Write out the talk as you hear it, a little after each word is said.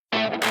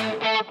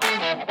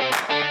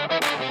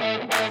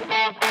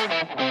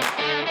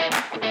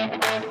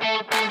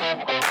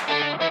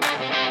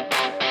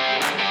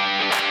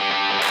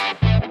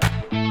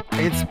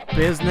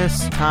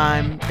business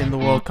time in the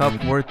World Cup.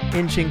 We're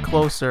inching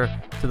closer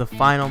to the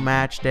final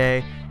match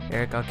day.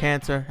 Eric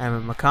Alcantar,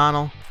 Emmett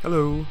McConnell.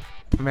 Hello.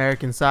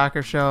 American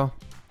Soccer Show.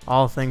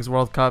 All things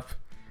World Cup.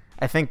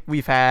 I think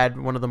we've had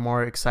one of the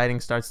more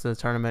exciting starts to the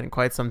tournament in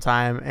quite some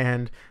time,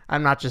 and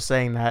I'm not just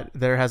saying that.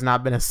 There has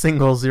not been a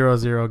single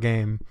 0-0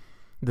 game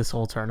this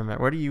whole tournament.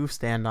 Where do you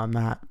stand on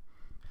that?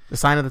 The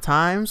sign of the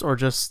times, or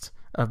just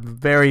a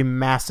very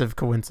massive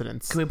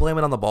coincidence? Can we blame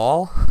it on the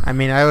ball? I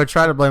mean, I would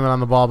try to blame it on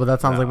the ball, but that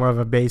sounds like more of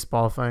a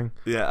baseball thing.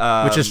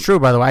 Yeah. Which is true,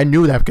 by the way. I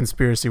knew that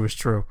conspiracy was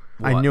true.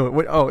 What? I knew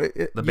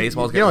it. The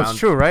baseballs you know it's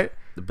true, right?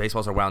 The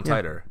baseballs are wound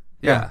tighter.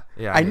 Yeah.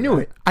 I knew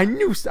it. I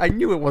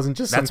knew it wasn't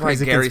just That's some why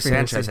crazy Gary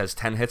conspiracy. Sanchez has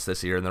 10 hits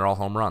this year, and they're all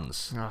home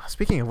runs.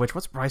 Speaking of which,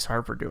 what's Bryce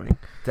Harper doing?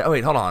 Oh,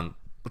 wait, hold on.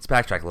 Let's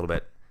backtrack a little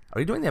bit. Are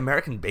you doing the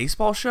American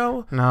baseball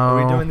show? No. Or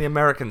are we doing the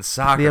American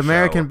soccer show? The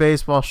American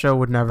baseball show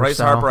would never Bryce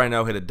sell. Harper, I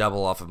know, hit a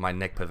double off of my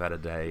Nick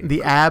Pivetta day.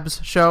 The Abs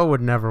show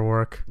would never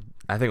work.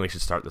 I think we should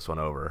start this one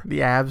over.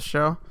 The Abs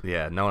show?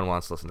 Yeah, no one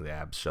wants to listen to the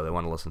Abs show. They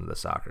want to listen to the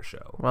soccer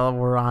show. Well,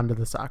 we're on to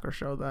the soccer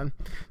show then.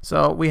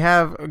 So we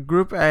have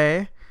Group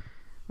A.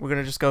 We're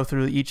going to just go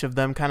through each of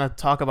them, kind of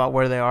talk about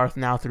where they are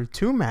now through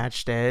 2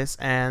 match days,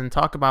 and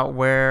talk about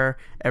where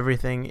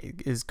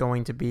everything is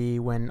going to be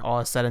when all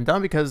is said and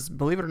done, because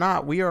believe it or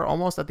not, we are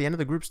almost at the end of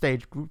the group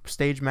stage. Group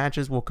stage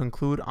matches will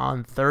conclude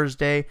on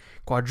Thursday.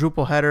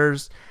 Quadruple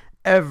headers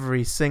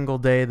every single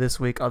day this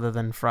week other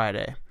than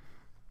Friday.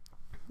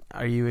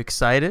 Are you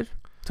excited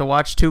to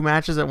watch 2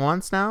 matches at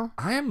once now?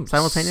 I am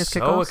Simultaneous so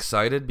kickoffs?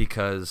 excited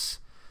because,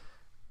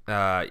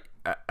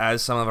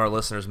 as some of our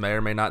listeners may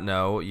or may not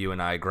know, you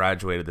and I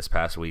graduated this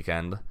past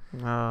weekend.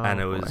 And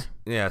it was,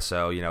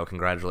 so,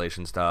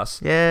 congratulations to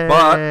us. Yay.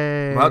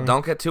 But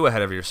don't get too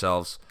ahead of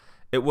yourselves.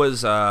 It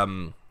was, I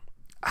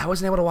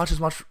wasn't able to watch as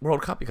much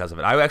World Cup because of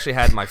it. I actually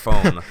had my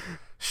phone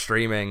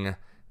streaming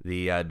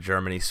the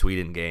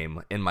Germany-Sweden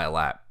game in my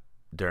lap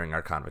during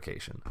our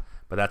convocation.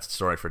 But that's a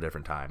story for a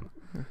different time.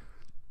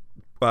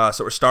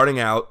 So we're starting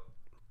out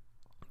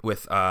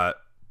with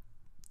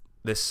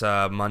this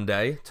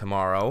Monday,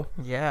 tomorrow.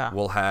 Yeah.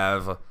 We'll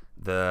have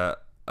the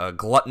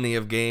gluttony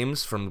of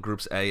games from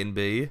Groups A and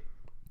B.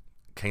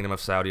 Kingdom of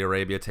Saudi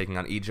Arabia taking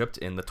on Egypt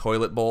in the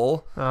toilet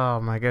bowl. Oh,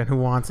 my God. Who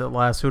wants it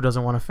last? Who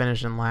doesn't want to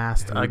finish in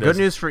last? Good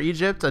news for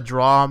Egypt. A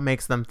draw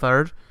makes them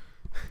third.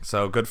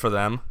 So good for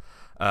them.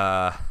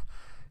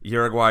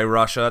 Uruguay,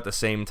 Russia at the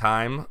same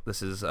time.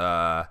 This is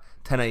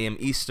 10 a.m.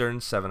 Eastern,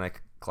 7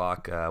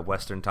 o'clock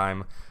Western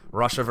time.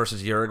 Russia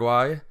versus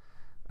Uruguay.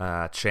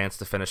 Chance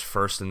to finish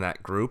first in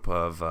that group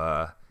of,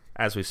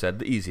 as we said,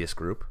 the easiest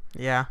group.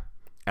 Yeah.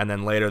 And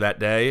then later that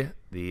day,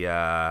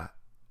 the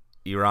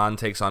Iran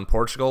takes on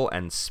Portugal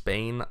and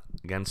Spain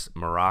against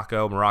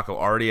Morocco. Morocco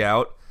already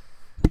out.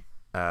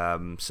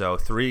 So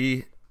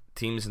 3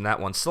 teams in that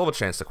one still have a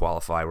chance to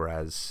qualify,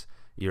 whereas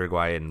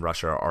Uruguay and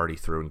Russia are already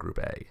through in Group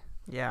A.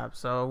 Yeah,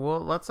 so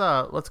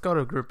let's go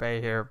to Group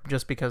A here,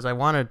 just because I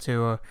wanted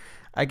to,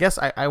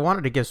 I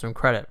wanted to give some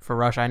credit for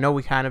Russia. I know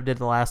we kind of did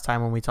the last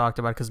time when we talked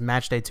about it, because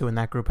match day 2 in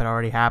that group had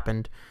already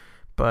happened,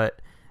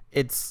 but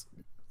it's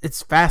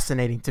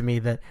fascinating to me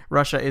that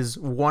Russia is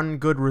 1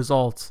 good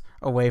result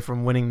away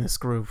from winning this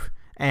group.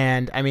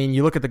 And, I mean,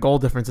 you look at the goal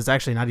difference, it's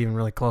actually not even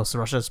really close.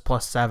 Russia's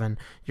 +7,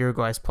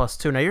 Uruguay's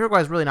 +2. Now,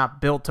 Uruguay's really not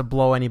built to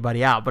blow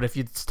anybody out, but if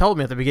you told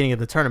me at the beginning of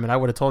the tournament, I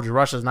would have told you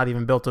Russia's not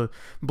even built to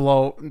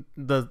blow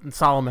the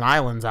Solomon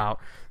Islands out.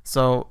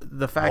 So,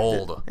 the fact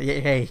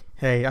that...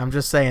 Hey, I'm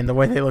just saying, the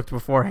way they looked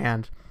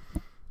beforehand,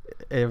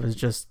 it was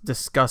just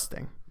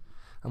disgusting.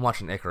 I'm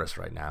watching Icarus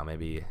right now.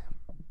 Maybe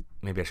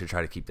I should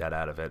try to keep that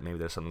out of it. Maybe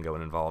there's something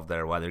going involved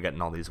there while they're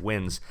getting all these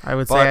wins. I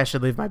would say I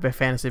should leave my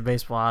fantasy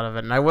baseball out of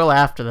it, and I will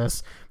after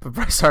this. But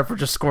Bryce Harper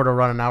just scored a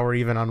run, and now we're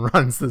even on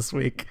runs this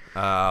week.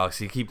 Oh,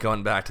 so you keep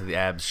going back to the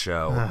Abs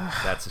show.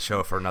 That's a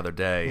show for another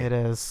day. It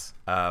is.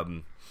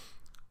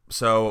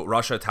 So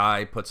Russia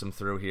tie puts them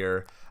through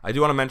here. I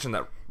do want to mention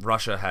that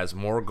Russia has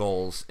more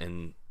goals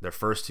in their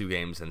first 2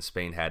 games than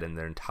Spain had in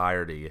their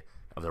entirety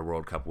of their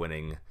World Cup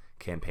winning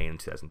campaign in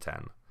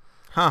 2010.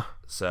 Huh.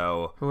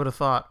 So who would have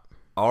thought?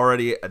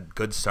 Already a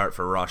good start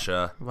for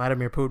Russia.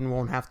 Vladimir Putin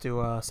won't have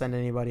to send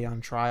anybody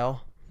on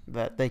trial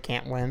that they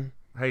can't win.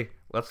 Hey,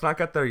 let's not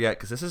get there yet,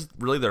 because this is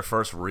really their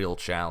first real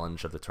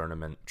challenge of the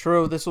tournament.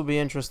 True, this will be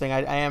interesting.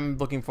 I am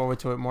looking forward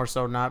to it more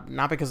so, not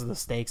because of the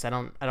stakes. I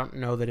don't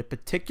know that it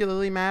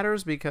particularly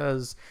matters,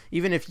 because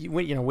even if you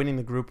winning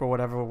the group or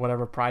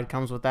whatever pride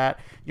comes with that,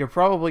 you're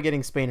probably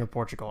getting Spain or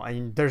Portugal. I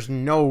mean, there's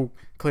no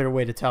clear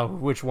way to tell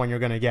which one you're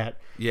going to get.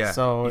 Yeah.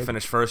 So you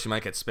finish first, you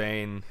might get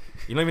Spain.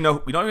 You don't even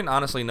know. We don't even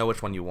honestly know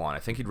which one you want.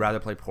 I think you'd rather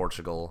play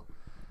Portugal.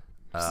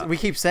 We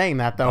keep saying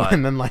that though,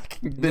 and then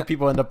the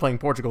people end up playing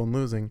Portugal and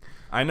losing.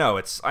 I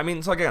know so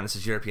again, this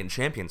is European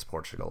champions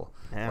Portugal.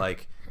 Yeah.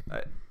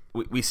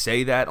 We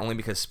say that only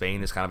because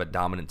Spain is kind of a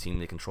dominant team.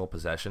 They control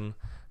possession,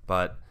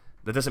 but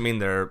that doesn't mean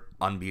they're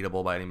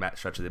unbeatable by any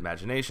stretch of the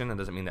imagination. It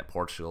doesn't mean that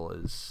Portugal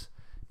is,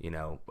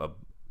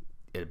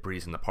 a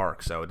breeze in the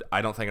park. So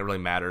I don't think it really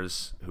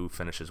matters who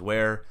finishes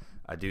where.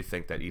 I do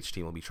think that each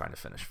team will be trying to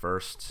finish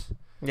first.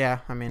 Yeah,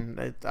 I mean,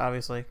 it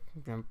obviously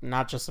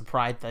not just a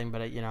pride thing,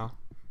 but it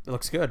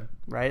looks good,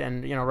 right?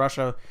 And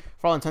Russia,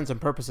 for all intents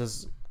and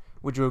purposes,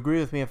 would you agree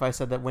with me if I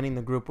said that winning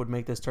the group would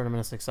make this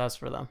tournament a success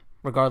for them,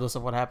 regardless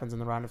of what happens in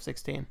the round of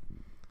 16?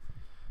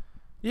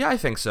 Yeah, I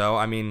think so.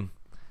 I mean,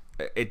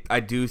 I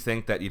do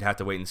think that you'd have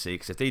to wait and see,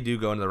 because if they do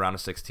go into the round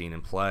of 16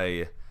 and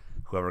play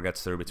whoever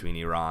gets through between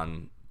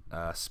Iran,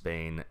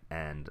 Spain,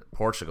 and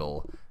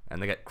Portugal,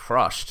 and they get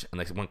crushed, and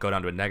they won't go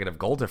down to a negative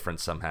goal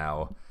difference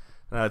somehow,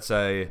 I'd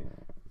say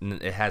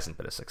it hasn't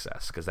been a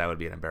success, because that would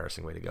be an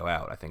embarrassing way to go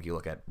out. I think you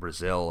look at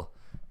Brazil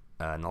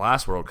in the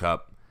last World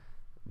Cup,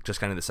 just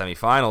kind of the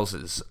semifinals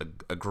is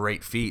a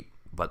great feat,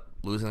 but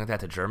losing like that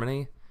to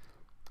Germany,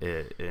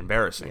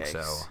 embarrassing. Yikes.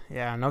 So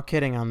yeah, no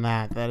kidding on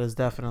that. That is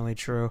definitely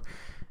true.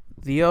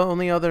 The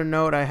only other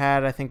note I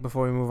had, I think,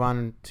 before we move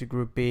on to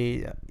Group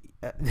B,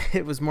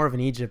 it was more of an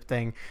Egypt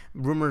thing.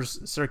 Rumors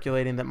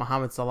circulating that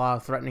Mohamed Salah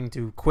threatening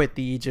to quit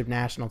the Egypt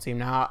national team.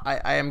 Now,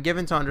 I am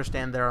given to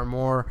understand there are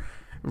more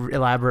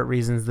elaborate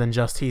reasons than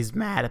just he's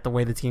mad at the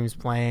way the team's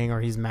playing, or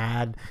he's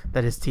mad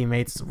that his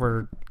teammates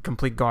were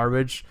complete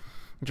garbage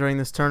during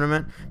this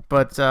tournament.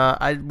 But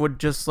I would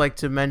just like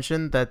to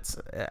mention that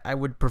I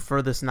would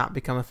prefer this not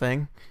become a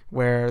thing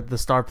where the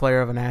star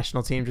player of a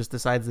national team just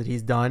decides that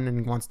he's done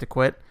and wants to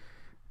quit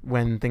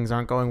when things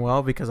aren't going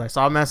well, because I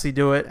saw Messi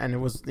do it, and it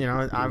was,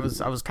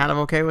 I was kind of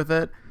okay with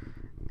it.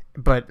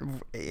 But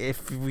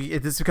if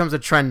this becomes a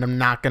trend, I'm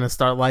not going to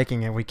start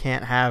liking it. We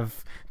can't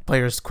have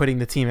players quitting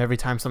the team every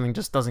time something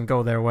just doesn't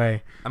go their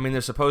way. I mean,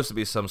 there's supposed to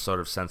be some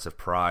sort of sense of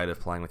pride of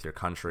playing with your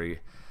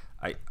country.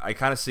 I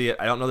kind of see it.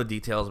 I don't know the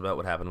details about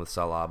what happened with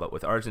Salah, but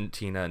with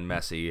Argentina and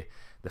Messi,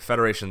 the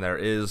federation there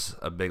is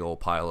a big old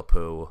pile of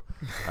poo.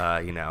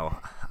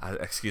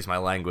 Excuse my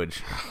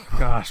language.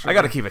 Gosh, I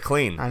got to keep it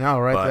clean. I know,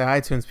 right? The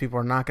iTunes people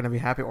are not going to be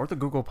happy, or the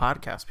Google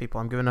Podcast people.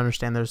 I'm given to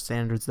understand there's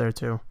standards there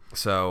too.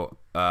 So,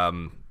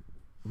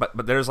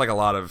 but there's like a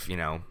lot of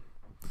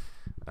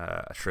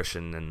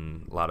attrition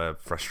and a lot of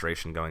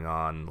frustration going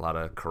on, a lot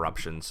of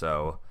corruption.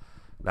 So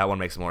that one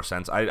makes more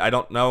sense. I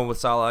don't know with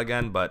Salah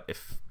again, but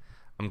if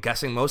I'm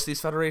guessing most of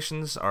these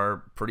federations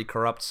are pretty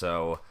corrupt.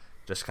 So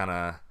just kind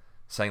of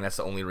saying that's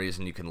the only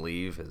reason you can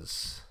leave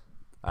is,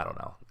 I don't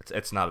know.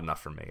 It's not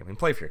enough for me. I mean,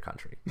 play for your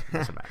country. It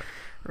doesn't matter.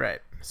 Right.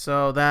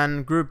 So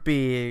then Group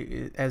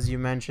B, as you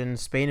mentioned,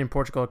 Spain and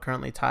Portugal are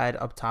currently tied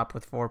up top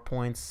with 4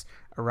 points.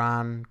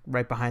 Iran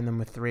right behind them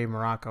with 3.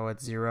 Morocco at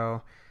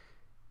 0.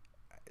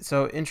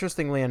 So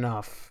interestingly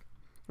enough,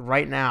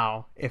 right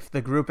now, if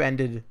the group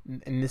ended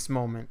in this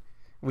moment,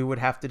 we would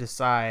have to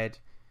decide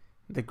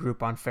the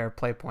group on fair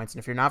play points. And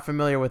if you're not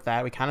familiar with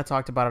that, we kind of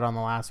talked about it on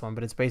the last one,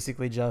 but it's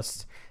basically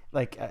just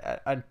like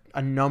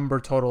a number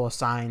total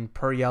assigned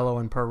per yellow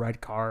and per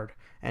red card,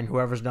 and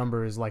whoever's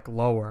number is like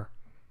lower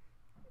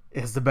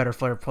is the better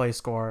fair play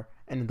score,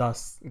 and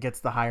thus gets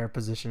the higher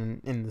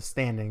position in the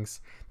standings.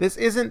 This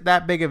isn't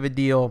that big of a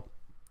deal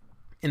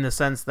in the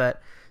sense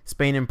that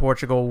Spain and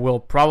Portugal will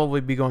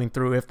probably be going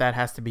through if that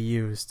has to be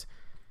used,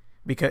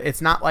 because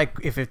it's not like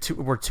if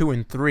we're 2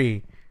 and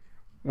 3,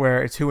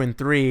 where 2 and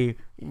 3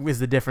 is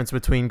the difference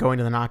between going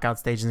to the knockout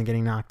stages and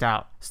getting knocked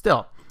out.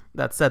 Still,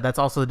 that said, that's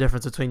also the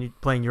difference between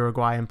playing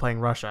Uruguay and playing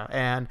Russia.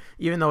 And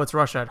even though it's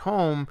Russia at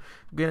home,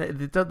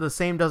 the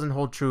same doesn't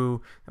hold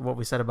true of what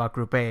we said about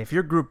Group A. If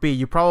you're Group B,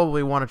 you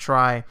probably want to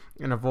try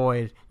and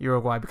avoid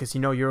Uruguay, because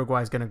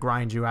Uruguay is going to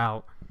grind you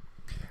out.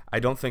 I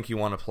don't think you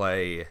want to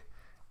play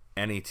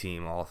any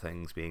team, all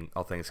things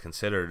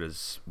considered,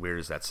 as weird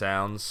as that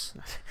sounds.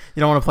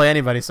 You don't want to play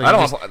anybody, so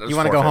you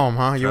want to go home,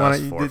 huh? You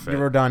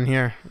were done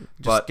here.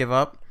 Just give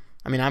up.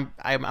 I mean,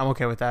 I'm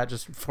okay with that.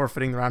 Just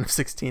forfeiting the round of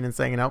 16 and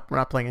saying, nope, we're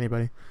not playing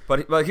anybody.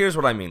 But here's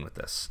what I mean with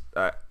this.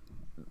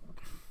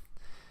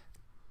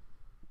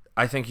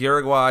 I think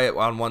Uruguay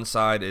on one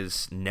side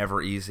is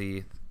never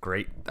easy.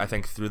 Great. I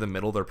think through the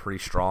middle they're pretty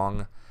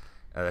strong.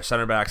 They're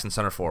center backs and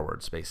center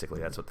forwards, basically.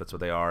 That's what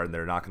they are, and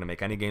they're not going to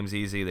make any games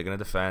easy. They're going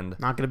to defend.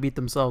 Not going to beat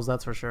themselves,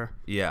 that's for sure.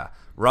 Yeah.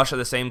 Russia, at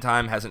the same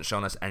time, hasn't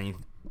shown us any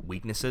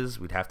weaknesses.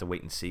 We'd have to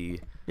wait and see.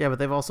 Yeah, but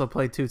they've also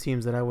played 2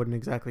 teams that I wouldn't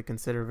exactly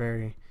consider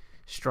very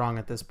strong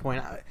at this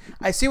point.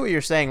 I see what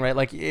you're saying, right?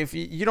 Like, if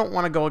you don't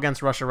want to go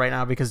against Russia right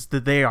now because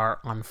they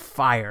are on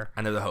fire,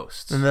 and they're the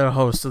hosts,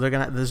 so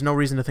there's no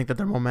reason to think that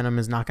their momentum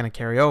is not going to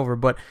carry over.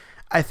 But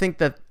I think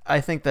that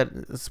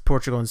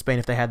Portugal and Spain,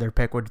 if they had their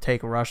pick, would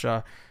take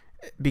Russia,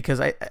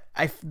 because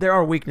there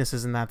are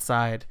weaknesses in that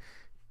side.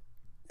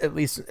 At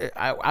least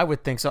I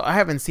would think so. I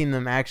haven't seen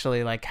them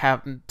actually like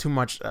have too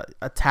much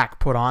attack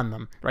put on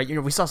them,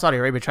 right? We saw Saudi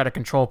Arabia try to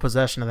control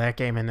possession of that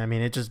game, and I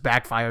mean it just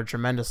backfired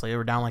tremendously. They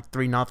were down like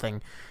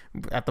 3-0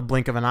 at the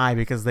blink of an eye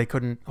because they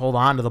couldn't hold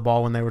on to the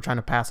ball when they were trying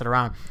to pass it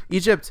around.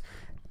 Egypt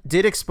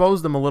did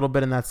expose them a little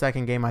bit in that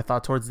second game, I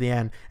thought, towards the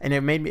end, and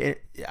it made me.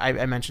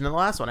 I mentioned in the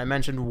last one. I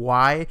mentioned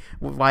why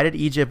did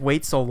Egypt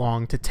wait so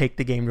long to take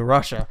the game to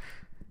Russia?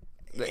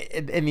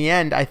 In the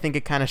end, I think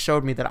it kind of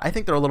showed me that I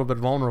think they're a little bit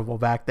vulnerable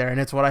back there, and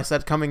it's what I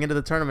said coming into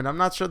the tournament. I'm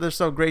not sure they're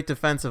so great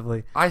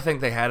defensively. I think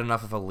they had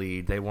enough of a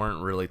lead. They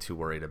weren't really too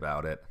worried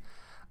about it.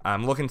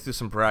 I'm looking through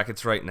some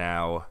brackets right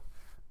now.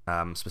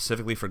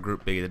 specifically for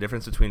Group B, the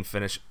difference between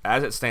finish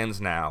as it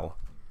stands now,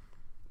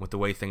 with the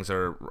way things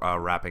are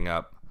wrapping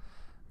up,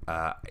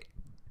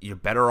 you're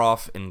better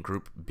off in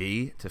Group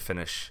B to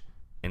finish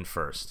in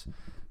first.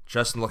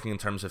 Just looking in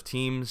terms of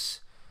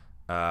teams,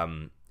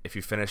 if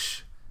you're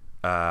finishing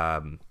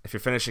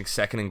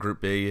second in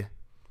Group B,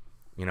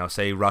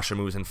 say Russia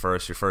moves in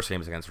first, your first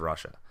game is against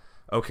Russia.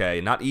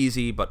 Okay, not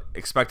easy, but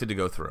expected to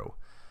go through.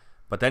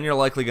 But then you're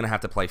likely going to have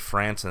to play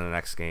France in the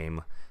next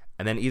game,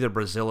 and then either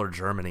Brazil or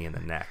Germany in the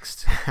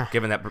next,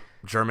 given that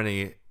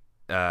Germany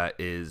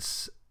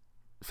is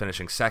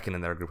finishing second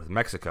in their group with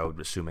Mexico,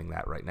 assuming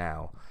that right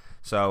now.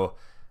 So,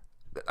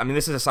 I mean,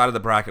 this is a side of the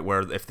bracket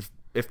where if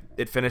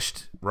it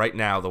finished right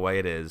now the way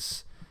it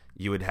is,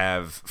 you would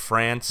have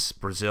France,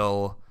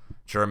 Brazil,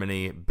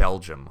 Germany,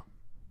 Belgium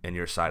in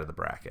your side of the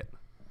bracket.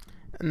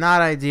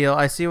 Not ideal.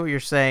 I see what you're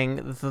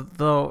saying,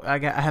 though. I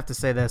have to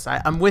say this.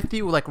 I'm with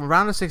you. Like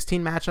round of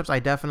 16 matchups, I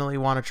definitely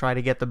want to try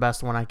to get the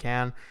best one I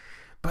can.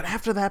 But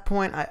after that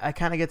point, I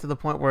kind of get to the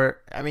point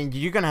where, I mean,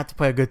 you're going to have to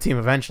play a good team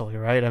eventually,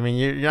 right? I mean,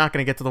 you're not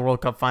going to get to the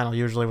World Cup final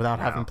usually without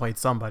having played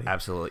somebody.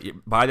 Absolutely.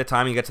 By the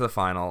time you get to the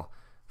final,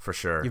 for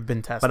sure. You've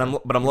been tested.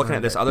 But I'm looking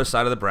at this other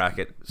side of the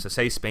bracket. So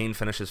say Spain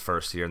finishes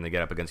first here and they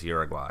get up against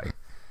Uruguay.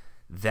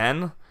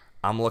 Then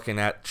I'm looking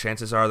at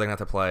chances are they're going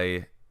to have to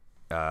play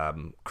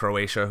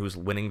Croatia, who's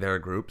winning their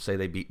group. Say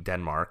they beat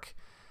Denmark.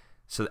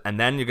 And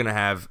then you're going to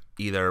have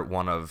either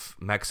one of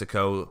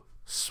Mexico,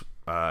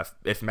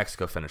 if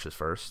Mexico finishes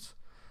first,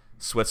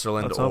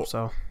 Switzerland. Let's hope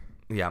so.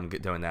 Yeah, I'm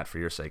doing that for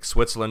your sake.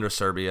 Switzerland or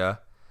Serbia,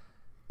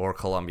 or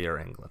Colombia or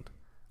England.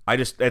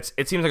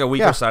 It seems like a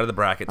weaker side of the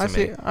bracket to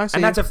me. I see.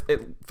 And that's if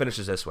it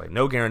finishes this way.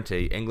 No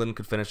guarantee. England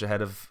could finish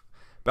ahead of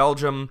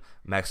Belgium.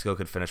 Mexico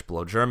could finish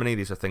below Germany.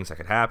 These are things that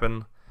could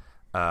happen.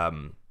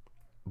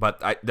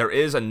 But there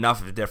is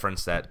enough of a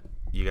difference that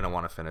you're going to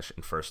want to finish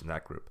in first in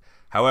that group.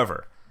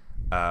 However,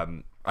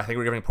 I think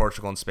we're giving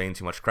Portugal and Spain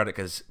too much credit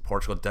because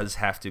Portugal does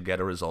have to get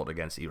a result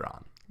against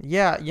Iran.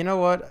 Yeah, you know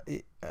what?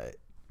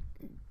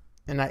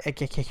 And I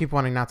keep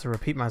wanting not to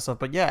repeat myself,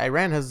 but yeah,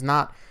 Iran has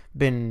not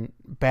been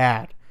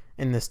bad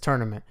in this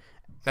tournament.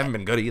 They haven't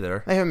been good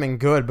either. They haven't been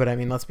good, but I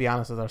mean, let's be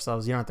honest with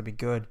ourselves. You don't have to be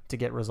good to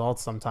get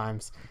results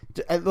sometimes.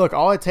 Look,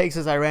 all it takes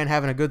is Iran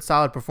having a good,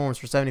 solid performance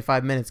for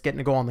 75 minutes, getting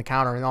a goal on the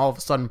counter, and all of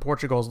a sudden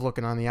Portugal's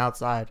looking on the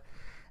outside.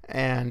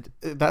 And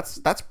that's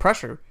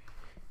pressure.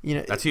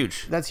 That's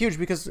huge. That's huge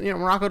because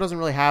Morocco doesn't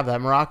really have that.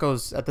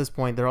 Morocco's at this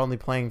point they're only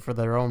playing for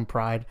their own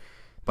pride.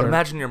 But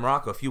imagine you're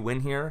Morocco. If you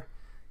win here,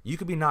 you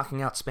could be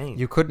knocking out Spain.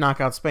 You could knock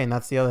out Spain.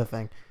 That's the other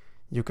thing.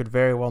 You could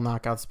very well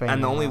knock out Spain.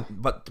 And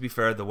but to be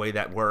fair, the way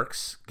that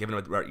works, given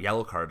with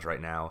yellow cards right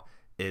now,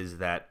 is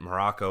that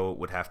Morocco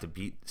would have to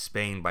beat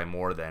Spain by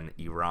more than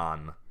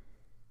Iran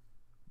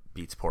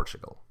beats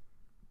Portugal.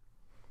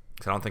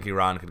 Because I don't think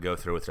Iran could go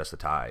through with just a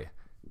tie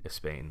if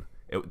Spain.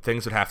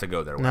 Things would have to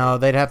go their way. No,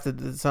 they'd have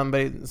to.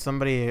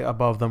 Somebody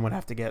above them would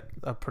have to get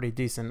a pretty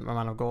decent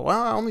amount of goal.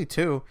 Well, only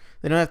 2.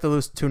 They don't have to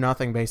lose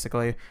 2-0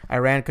 basically.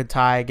 Iran could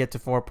tie, get to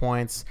 4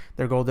 points.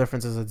 Their goal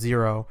difference is at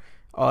 0.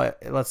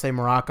 Let's say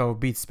Morocco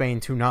beats Spain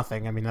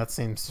 2-0. I mean, that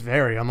seems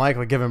very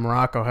unlikely, given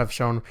Morocco have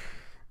shown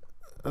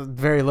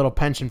very little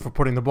penchant for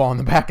putting the ball in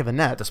the back of the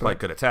net, despite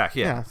good attack.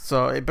 Yeah.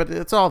 So, but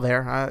it's all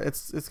there.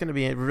 It's going to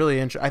be really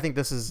interesting. I think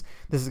this is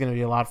going to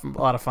be a lot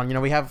of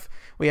fun. We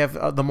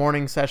have the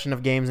morning session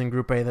of games in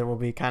Group A that will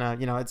be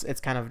kind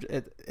of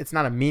it's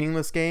not a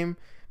meaningless game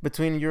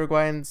between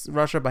Uruguay and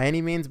Russia by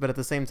any means, but at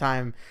the same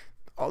time,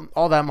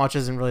 all that much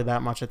isn't really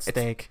that much at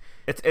stake.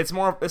 It's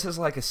more. This is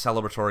like a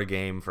celebratory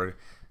game for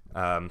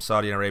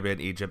Saudi Arabia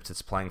and Egypt.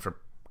 It's playing for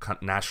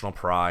national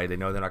pride. They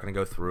know they're not going to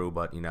go through,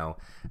 but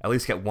at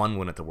least get one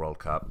win at the World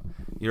Cup.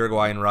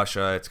 Uruguay and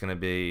Russia, it's going to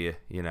be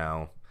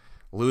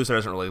loser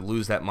doesn't really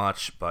lose that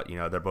much, but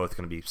they're both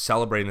going to be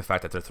celebrating the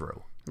fact that they're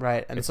through.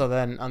 Right, and so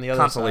then on the other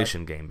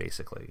consolation game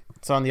basically.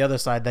 So on the other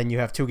side, then you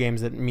have 2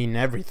 games that mean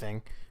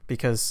everything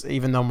because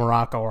even though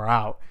Morocco are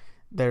out,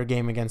 their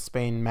game against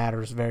Spain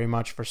matters very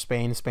much for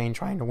Spain. Spain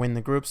trying to win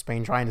the group,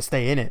 Spain trying to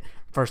stay in it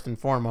first and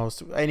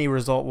foremost. Any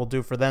result will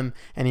do for them.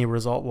 Any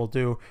result will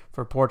do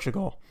for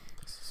Portugal.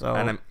 So,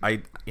 and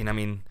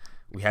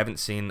we haven't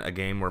seen a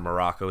game where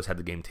Morocco's had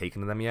the game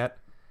taken to them yet.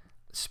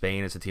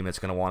 Spain is a team that's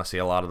going to want to see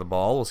a lot of the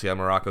ball. We'll see how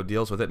Morocco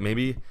deals with it.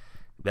 Maybe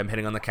them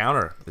hitting on the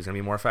counter is going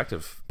to be more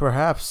effective.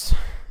 Perhaps.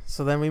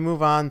 So then we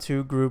move on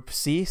to Group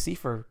C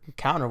for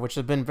counter, which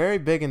has been very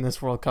big in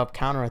this World Cup,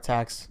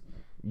 counterattacks.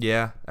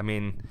 Yeah, I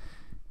mean,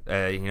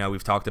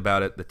 we've talked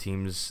about it. The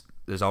teams,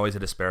 there's always a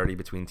disparity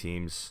between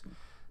teams.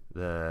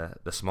 The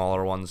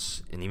smaller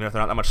ones, and even if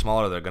they're not that much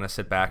smaller, they're going to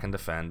sit back and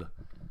defend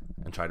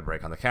and try to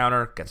break on the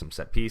counter, get some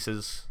set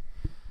pieces.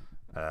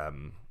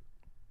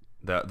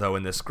 Though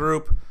in this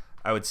group,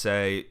 I would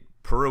say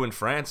Peru and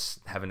France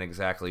haven't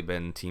exactly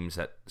been teams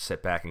that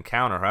sit back and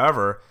counter.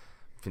 However,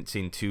 I've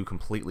seen 2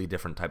 completely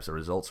different types of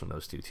results from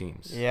those 2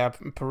 teams. Yeah,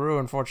 Peru,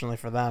 unfortunately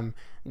for them,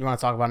 you want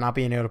to talk about not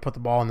being able to put the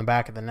ball in the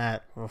back of the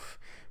net. Oof.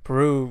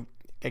 Peru,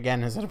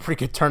 again, has had a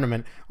pretty good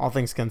tournament, all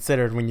things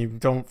considered, when you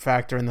don't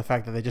factor in the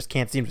fact that they just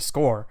can't seem to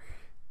score.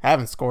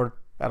 Haven't scored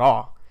at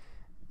all.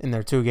 in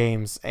their 2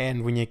 games.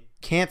 And when you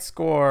can't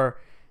score,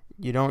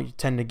 you don't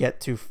tend to get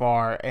too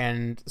far.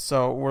 And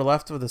so we're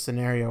left with a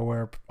scenario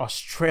where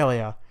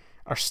Australia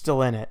are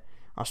still in it.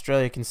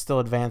 Australia can still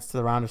advance to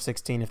the round of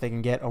 16 if they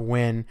can get a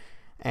win,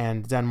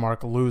 and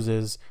Denmark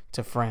loses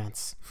to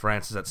France.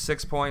 France is at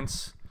 6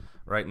 points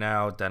right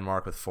now,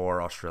 Denmark with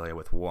 4, Australia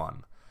with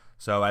 1.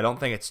 So I don't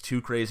think it's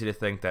too crazy to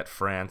think that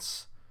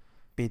France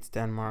Beats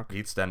Denmark,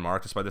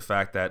 despite the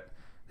fact that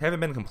they haven't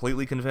been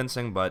completely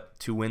convincing, but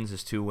 2 wins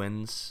is 2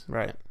 wins.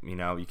 Right. You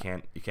know, you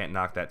can't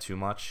knock that too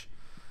much.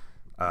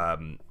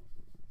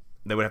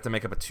 They would have to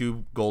make up a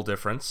 2-goal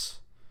difference,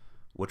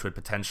 which would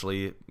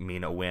potentially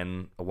mean a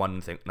win, a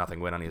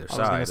 1-0 win on either side.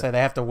 I was going to say they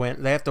have to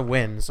win. They have to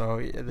win,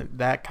 so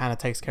that kind of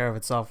takes care of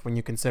itself when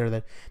you consider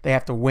that they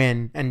have to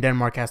win and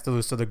Denmark has to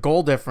lose. So the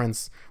goal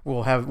difference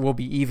will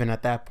be even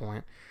at that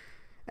point.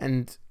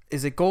 And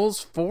is it goals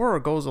for or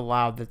goals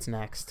allowed that's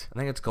next? I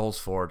think it's goals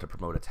for to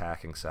promote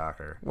attacking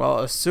soccer. Well,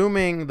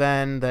 assuming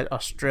then that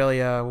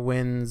Australia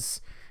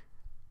wins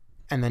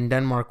and then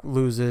Denmark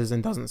loses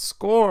and doesn't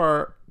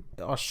score,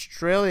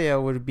 Australia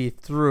would be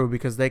through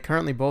because they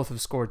currently both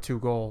have scored 2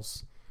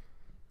 goals.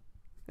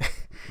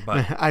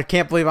 But I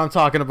can't believe I'm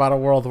talking about a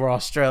world where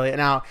Australia...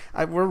 Now,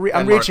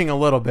 I'm reaching a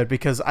little bit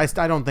because I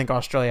don't think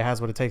Australia has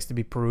what it takes to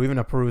beat Peru, even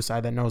a Peru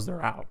side that knows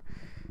they're out.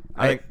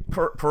 I think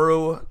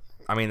Peru...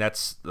 I mean,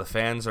 that's the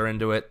fans are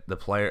into it. The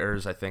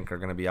players, I think, are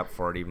going to be up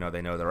for it, even though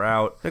they know they're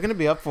out. They're going to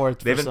be up for it.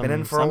 They haven't been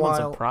in for a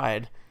while. Of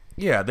pride.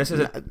 Yeah, this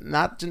is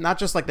not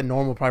just like the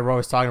normal pride we're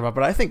always talking about,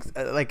 but I think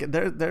like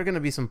there are going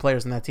to be some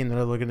players in that team that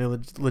are going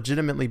to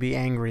legitimately be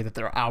angry that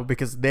they're out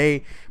because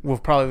they will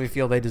probably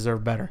feel they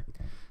deserve better.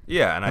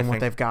 Yeah, and I think what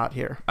they've got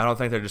here. I don't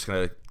think they're just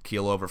going to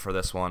keel over for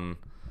this one.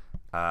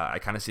 I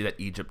kind of see that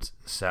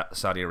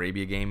Egypt-Saudi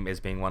Arabia game as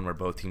being one where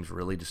both teams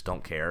really just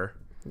don't care.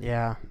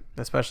 Yeah,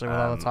 especially with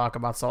all the talk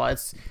about Salah.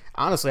 It's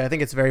honestly, I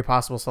think it's very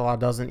possible Salah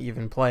doesn't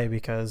even play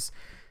because,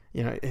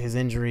 you know, his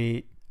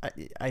injury,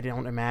 I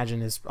don't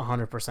imagine is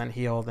 100%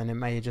 healed, and it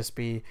may just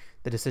be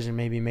the decision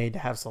may be made to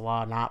have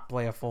Salah not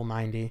play a full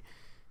 90.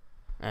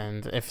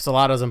 And if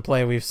Salah doesn't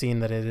play, we've seen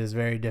that it is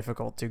very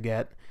difficult to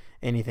get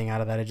anything out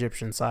of that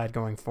Egyptian side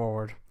going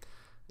forward.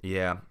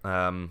 Yeah,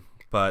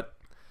 but,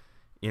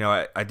 you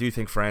know, I do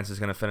think France is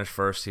going to finish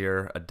first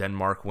here. A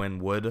Denmark win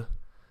would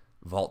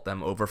vault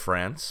them over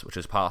France, which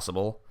is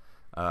possible.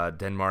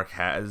 Denmark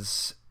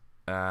has,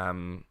 you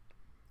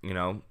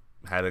know,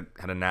 had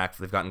a knack.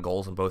 They've gotten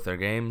goals in both their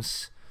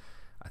games.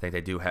 I think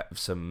they do have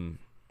some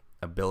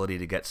ability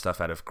to get stuff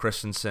out of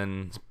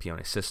Christensen,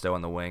 Pione Sisto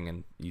on the wing,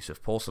 and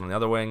Yusuf Poulsen on the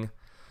other wing.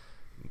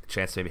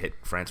 Chance to maybe hit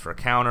France for a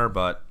counter,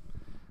 but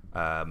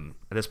at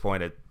this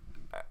point,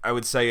 I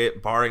would say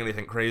it, barring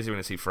anything crazy, we're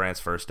going to see France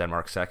first,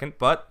 Denmark second.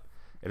 But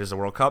it is a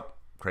World Cup.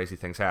 Crazy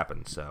things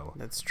happen, so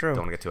that's true.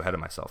 Don't want to get too ahead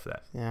of myself for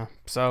that. Yeah.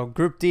 So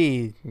Group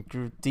D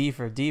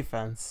for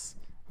defense,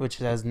 which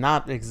has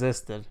not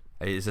existed.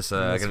 Is this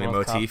going to be a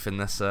motif in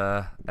this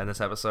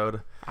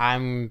episode?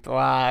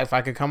 If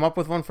I could come up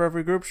with one for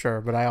every group,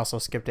 sure. But I also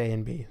skipped A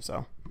and B,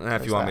 so.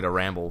 If you want me to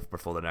ramble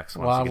before the next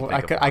one, well, so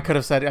I could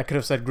have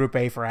said Group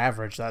A for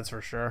average. That's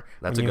for sure.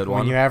 That's a good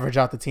one. When you average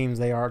out the teams,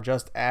 they are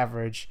just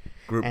average.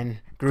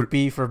 Group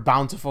B for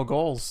bountiful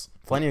goals.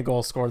 Plenty of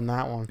goals scored in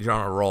that one. You're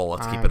on a roll.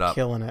 Let's keep it up.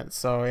 Killing it.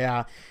 So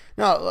yeah,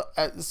 no.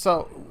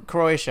 So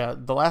Croatia.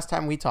 The last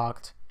time we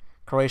talked,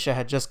 Croatia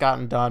had just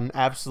gotten done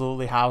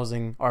absolutely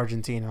housing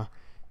Argentina.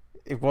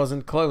 It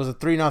wasn't close. It was a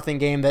 3-0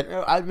 game that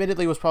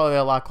admittedly was probably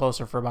a lot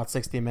closer for about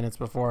 60 minutes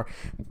before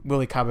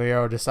Willy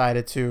Caballero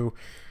decided to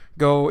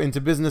go into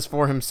business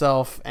for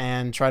himself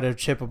and try to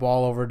chip a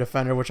ball over a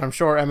defender, which I'm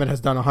sure Emmett has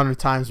done 100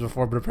 times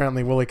before, but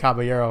apparently Willy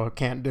Caballero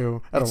can't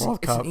do at a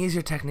World Cup. It's an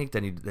easier technique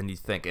than you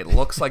think. It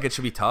looks like it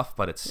should be tough,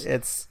 but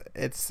it's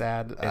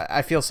sad.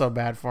 I feel so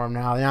bad for him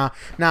now.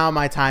 Now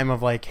my time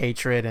of like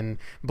hatred and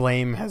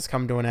blame has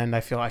come to an end. I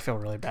feel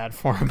really bad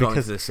for him going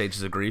through the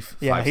stages of grief.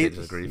 Yeah, 5 stages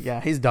of grief.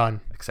 Yeah, he's done.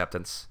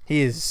 Acceptance.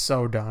 He is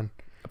so done.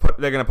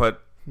 They're gonna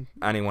put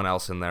anyone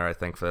else in there. I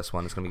think for this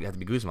one, it's gonna have to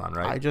be Guzman,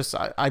 right?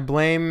 I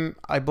blame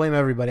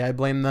everybody. I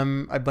blame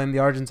them. I blame the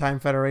Argentine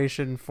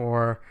Federation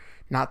for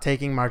not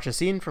taking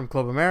Marchesín from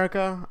Club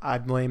America. I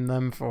blame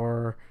them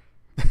for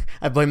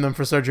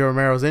Sergio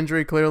Romero's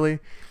injury. Clearly,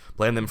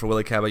 blame them for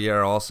Willy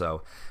Caballero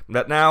also.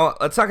 But now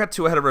let's not get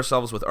too ahead of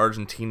ourselves with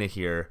Argentina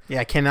here. Yeah,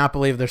 I cannot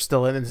believe they're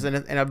still in it,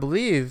 and I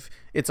believe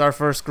it's our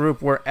first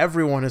group where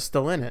everyone is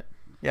still in it.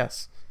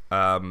 Yes.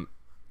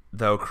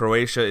 Though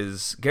Croatia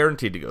is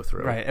guaranteed to go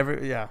through. Right.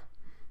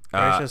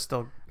 Croatia's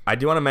still. I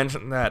do want to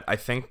mention that I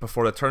think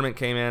before the tournament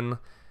came in,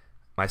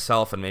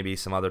 myself and maybe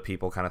some other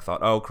people kind of thought,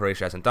 oh,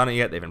 Croatia hasn't done it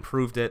yet. They've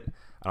improved it.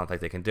 I don't think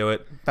they can do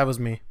it. That was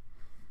me.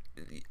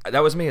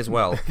 That was me as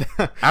well.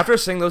 After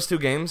seeing those 2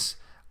 games,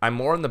 I'm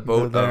more in the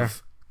boat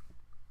of,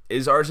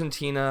 is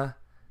Argentina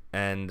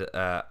and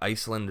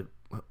Iceland,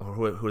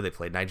 who do they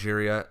play?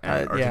 Nigeria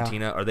and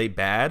Argentina, are they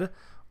bad?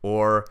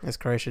 Or is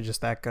Croatia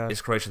just that good?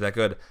 Is Croatia that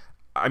good?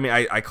 I mean,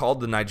 I called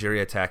the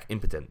Nigeria attack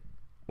impotent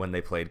when they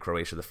played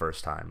Croatia the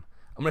first time.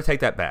 I'm going to take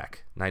that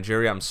back.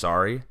 Nigeria, I'm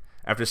sorry.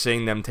 after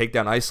seeing them take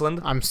down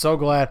Iceland. I'm so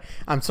glad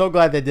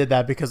they did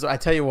that, because I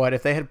tell you what,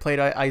 if they had played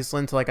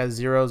Iceland to like a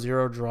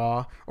 0-0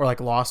 draw or like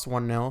lost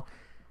 1-0,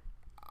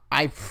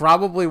 I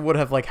probably would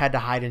have like had to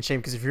hide in shame,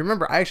 because if you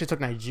remember, I actually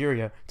took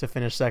Nigeria to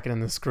finish second in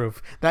this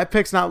group. That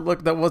pick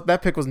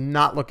was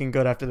not looking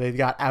good after they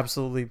got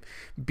absolutely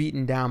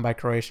beaten down by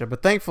Croatia.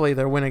 But thankfully,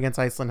 their win against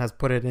Iceland has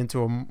put it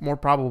into a more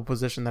probable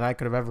position than I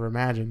could have ever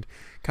imagined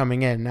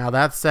coming in. Now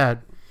that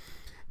said,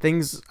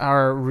 things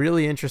are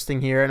really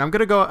interesting here, and I'm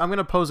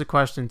gonna pose a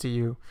question to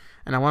you,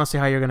 and I want to see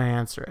how you're gonna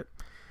answer it.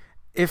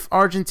 If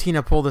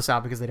Argentina pull this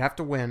out, because they'd have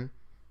to win,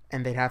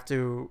 and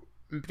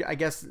I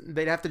guess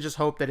they'd have to just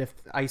hope that if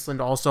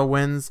Iceland also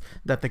wins,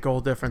 that the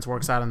goal difference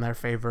works out in their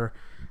favor.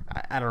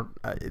 I don't.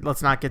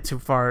 Let's not get too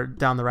far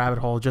down the rabbit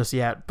hole just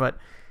yet. But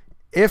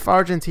if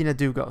Argentina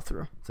do go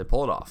through, if they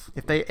pull it off,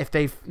 if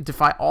they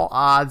defy all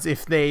odds,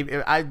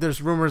 there's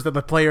rumors that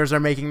the players are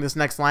making this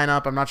next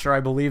lineup. I'm not sure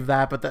I believe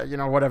that, but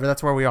whatever.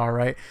 That's where we are,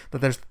 right?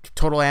 That there's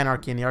total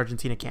anarchy in the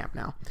Argentina camp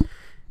now.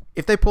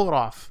 If they pull it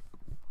off,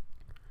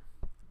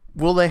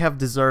 will they have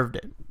deserved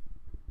it?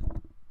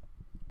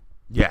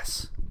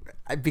 Yes.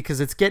 Because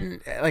it's getting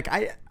like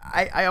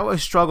I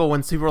always struggle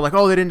when people are like,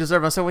 oh, they didn't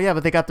deserve it. I say, well, yeah,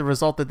 but they got the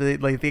result that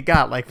they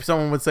got. Like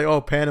someone would say, oh,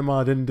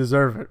 Panama didn't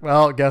deserve it.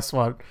 Well, guess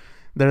what?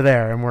 They're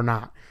there and we're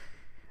not.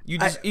 You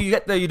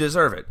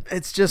deserve it.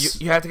 It's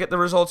just you have to get the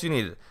results you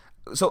needed.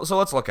 So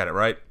let's look at it,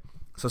 right?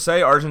 So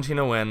say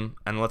Argentina win,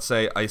 and let's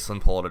say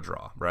Iceland pull it a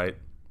draw, right?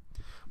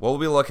 What we'll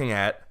be looking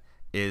at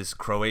is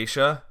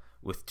Croatia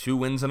with 2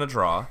 wins and a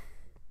draw,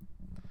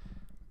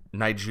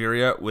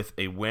 Nigeria with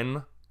a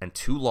win and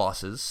 2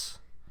 losses,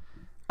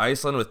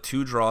 Iceland with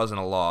 2 draws and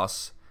a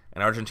loss,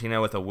 and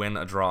Argentina with a win,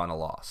 a draw, and a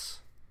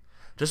loss.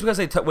 Just because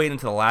they waited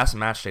until the last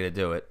match day to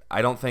do it,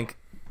 I don't think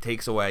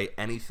takes away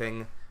any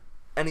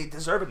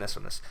deservedness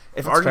from this.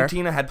 If That's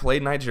Argentina had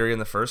played Nigeria in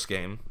the first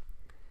game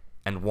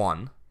and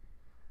won,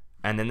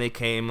 and then they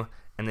came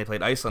and they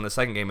played Iceland the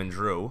second game and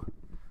drew,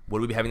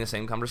 would we be having the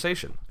same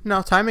conversation?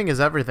 No, timing is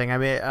everything. I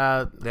mean,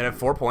 they'd have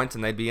 4 points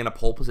and they'd be in a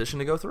pole position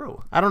to go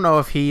through. I don't know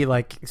if he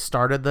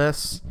started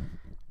this.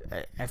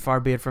 Far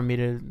be it from me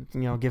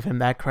to give him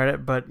that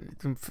credit, but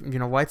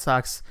White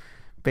Sox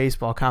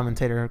baseball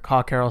commentator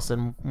Hawk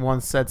Harrelson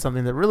once said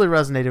something that really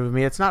resonated with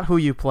me. It's not who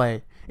you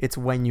play, it's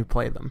when you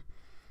play them.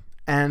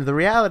 And the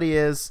reality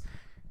is,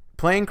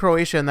 playing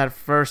Croatia in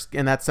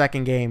that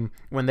second game,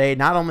 when they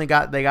not only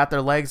got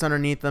their legs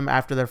underneath them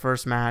after their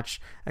first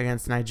match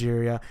against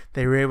Nigeria,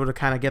 they were able to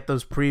kind of get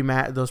those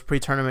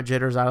pre-tournament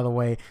jitters out of the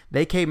way.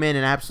 They came in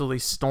and absolutely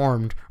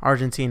stormed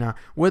Argentina.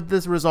 Would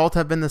this result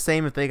have been the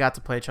same if they got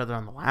to play each other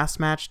on the last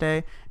match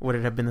day? Would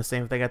it have been the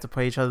same if they got to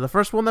play each other the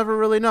first? We'll never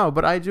really know.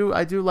 But I do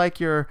like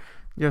your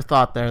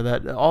thought there,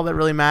 that all that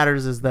really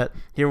matters is that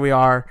here we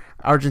are.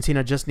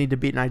 Argentina just need to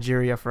beat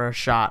Nigeria for a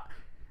shot.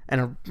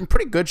 And a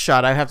pretty good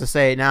shot, I have to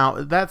say. Now,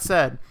 that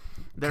said,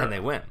 can they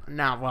win?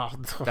 Now, well,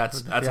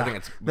 that's yeah. I think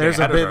it's there's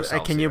a bit.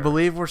 Can you here.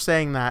 believe we're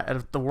saying that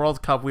at the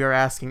World Cup? We are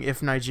asking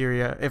if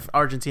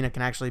Argentina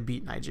can actually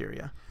beat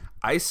Nigeria.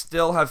 I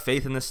still have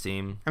faith in this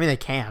team. I mean, they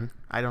can.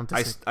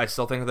 I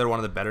still think they're one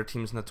of the better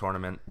teams in the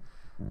tournament.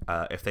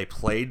 If they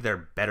played their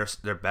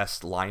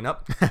best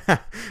lineup.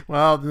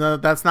 Well, no,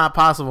 that's not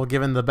possible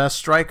given the best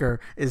striker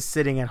is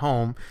sitting at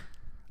home.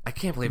 I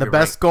can't believe the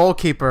best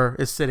goalkeeper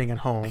is sitting at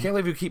home. I can't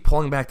believe you keep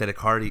pulling back that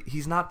Icardi.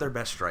 He's not their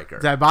best striker.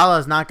 Dybala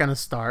is not going to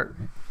start,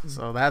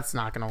 so that's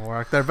not going to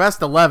work. Their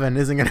best 11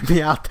 isn't going to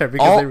be out there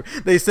because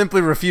they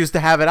simply refuse to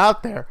have it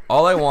out there.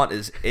 All I want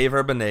is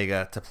Ever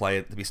Banega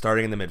to be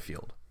starting in the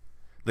midfield.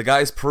 The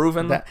guy's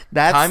proven time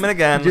and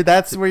again. Dude,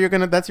 that's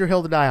your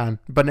hill to die on,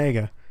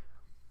 Banega.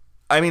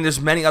 I mean, there's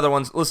many other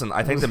ones. Listen,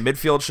 I think the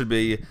midfield should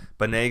be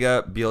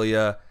Banega,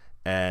 Biglia,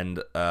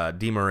 and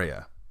Di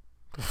Maria.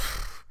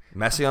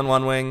 Messi on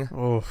one wing.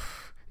 Oh,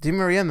 Di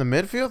Maria in the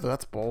midfield?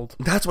 That's bold.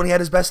 That's when he had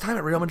his best time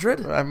at Real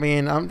Madrid. I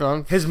mean, I'm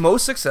done. His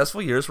most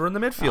successful years were in the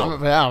midfield.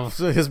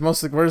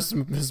 Where's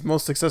his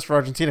most success for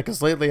Argentina?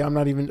 Because lately,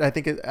 I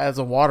think as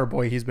a water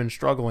boy, he's been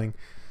struggling.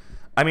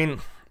 I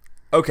mean,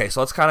 okay, so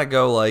let's kind of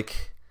go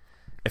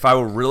if I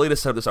were really to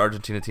set up this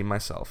Argentina team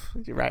myself.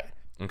 You're right.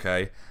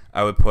 Okay,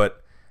 I would put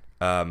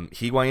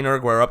Higuain or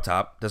Aguero up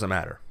top. Doesn't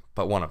matter,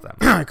 but one of them.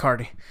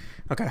 Icardi.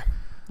 Okay.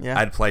 Yeah.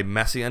 I'd play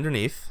Messi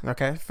underneath.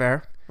 Okay,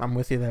 fair. I'm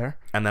with you there.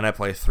 And then I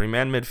play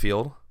 3-man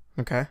midfield.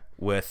 Okay.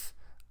 With,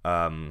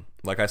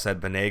 like I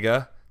said,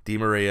 Banega, Di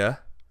Maria,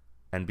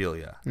 and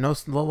Biglia. No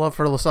love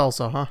for Lo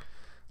Celso, huh?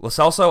 Lo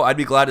Celso, I'd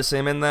be glad to see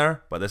him in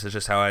there, but this is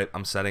just how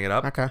I'm setting it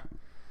up. Okay.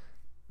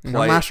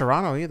 No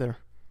Mascherano either.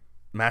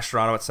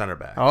 Mascherano at center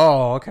back.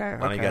 Oh, okay.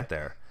 Let me get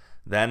there.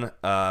 Then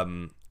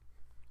on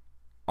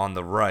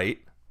the right,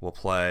 we'll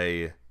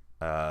play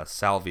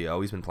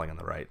Salvio. He's been playing on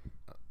the right.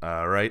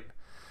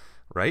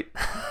 Right?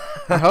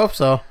 I hope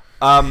so.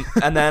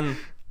 And then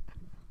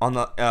on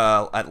the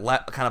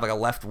kind of like a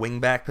left wing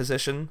back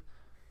position,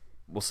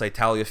 we'll say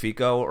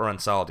Tagliafico or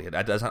Ansaldi.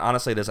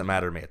 It doesn't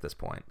matter to me at this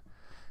point.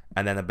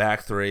 And then the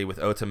back three with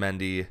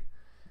Otamendi,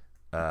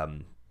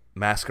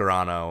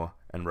 Mascherano,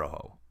 and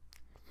Rojo.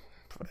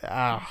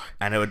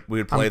 And we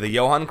would play the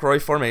Johan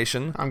Cruyff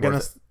formation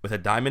with a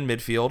diamond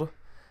midfield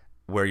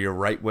where your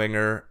right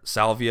winger,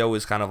 Salvio,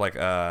 is kind of like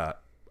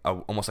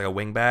almost like a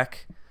wing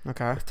back.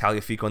 Okay. With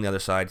Tagliafico on the other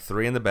side,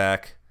 3 in the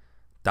back,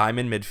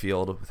 diamond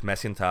midfield with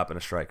Messi on top and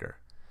a striker.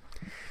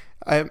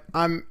 I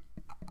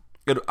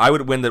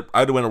would win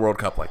a World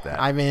Cup like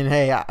that. I mean,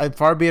 hey,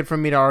 far be it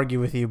from me to argue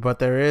with you, but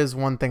there is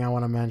one thing I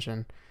want to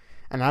mention.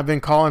 And I've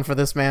been calling for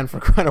this man for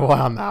quite a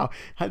while now.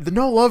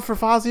 No love for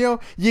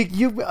Fazio?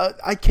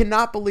 I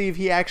cannot believe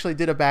he actually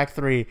did a back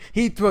three.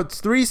 He put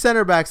 3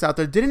 center backs out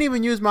there, didn't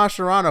even use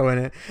Mascherano in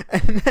it,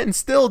 and then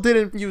still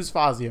didn't use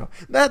Fazio.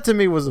 That to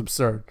me was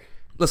absurd.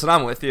 Listen,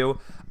 I'm with you.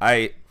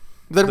 Why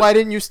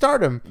didn't you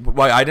start him?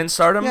 Why I didn't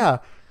start him? Yeah.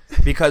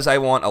 Because I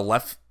want a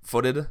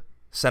left-footed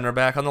center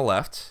back on the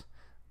left.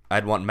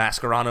 I'd want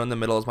Mascherano in the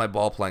middle as my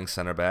ball-playing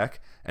center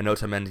back, and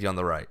Otamendi on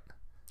the right.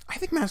 I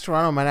think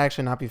Mascherano might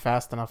actually not be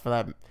fast enough for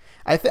that.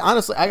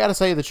 Honestly, I got to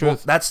tell you the truth.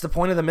 Well, that's the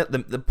point of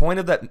the point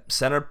of that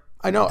center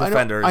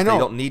defender. They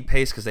don't need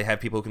pace because they have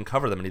people who can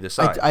cover them on either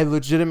side. I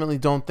legitimately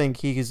don't think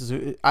he's.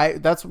 When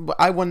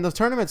the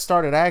tournament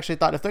started, I actually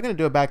thought if they're going to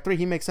do a back three,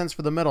 he makes sense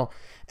for the middle.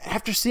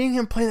 After seeing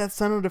him play that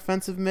center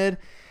defensive mid,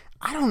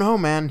 I don't know,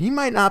 man. He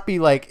might not be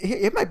like.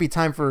 It might be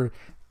time for.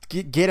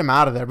 Get him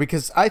out of there,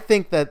 because I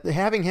think that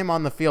having him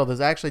on the field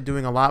is actually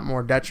doing a lot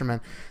more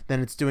detriment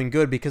than it's doing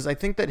good, because I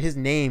think that his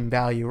name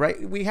value,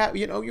 right? We have,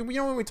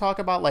 when we talk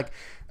about like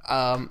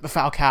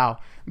Falcao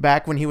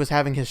back when he was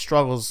having his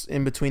struggles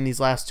in between these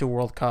last 2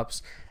 World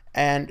Cups,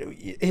 and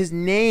his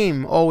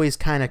name always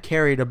kind of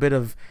carried a bit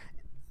of,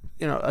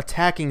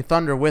 attacking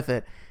thunder with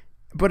it.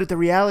 But the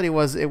reality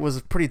was it was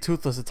a pretty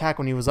toothless attack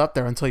when he was up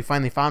there until he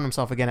finally found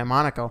himself again at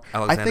Monaco.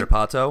 Alexander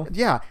Pato?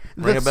 Yeah.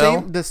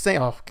 The same.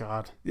 Oh,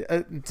 God.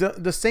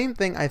 The same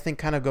thing I think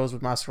kind of goes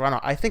with Mascherano.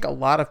 I think a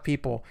lot of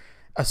people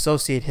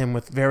associate him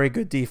with very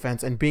good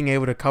defense and being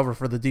able to cover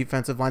for the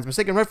defensive line's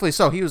mistake, and rightfully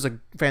so. He was a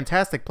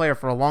fantastic player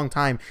for a long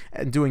time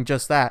and doing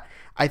just that.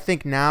 I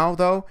think now,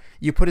 though,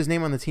 you put his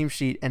name on the team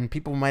sheet and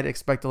people might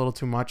expect a little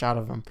too much out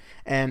of him,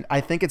 and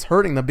I think it's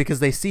hurting them because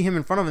they see him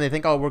in front of them and they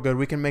think, oh, we're good,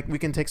 we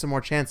can take some more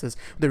chances.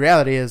 The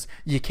reality is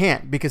you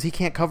can't, because he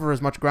can't cover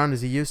as much ground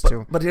as he used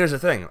to. But here's the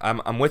thing,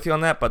 I'm with you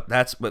on that, but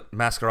that's what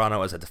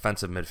Mascherano as a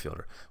defensive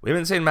midfielder. We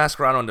haven't seen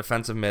Mascherano in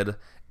defensive mid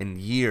in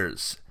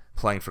years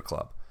playing for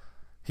club.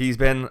 He's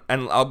been,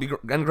 and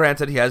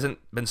granted, he hasn't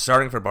been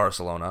starting for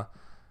Barcelona,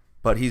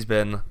 but he's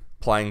been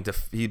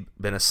he's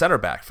been a center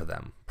back for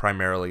them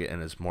primarily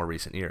in his more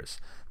recent years.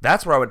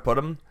 That's where I would put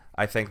him.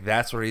 I think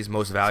that's where he's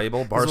most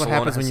valuable. This is what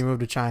happens when you move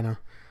to China.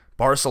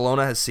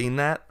 Barcelona has seen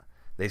that.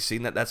 They've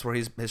seen that that's where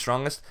he's his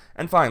strongest.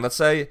 And fine, let's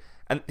say,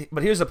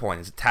 but here's the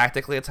point: it's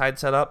tactically a tight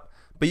setup,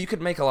 but you could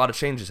make a lot of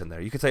changes in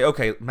there. You could say,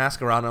 okay,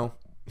 Mascherano,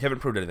 you haven't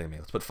proved anything to me.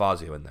 Let's put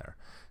Fazio in there.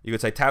 You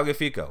could say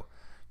Tagliafico.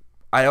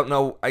 I don't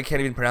know. I can't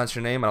even pronounce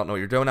your name. I don't know what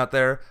you're doing out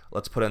there.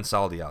 Let's put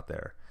Ansaldi out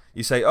there.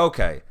 You say,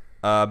 okay,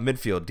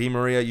 midfield, Di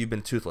Maria, you've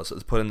been toothless.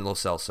 Let's put in Lo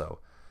Celso.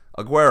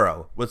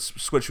 Aguero, let's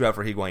switch you out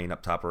for Higuain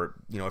up top, or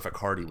if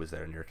Icardi was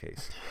there in your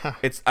case. I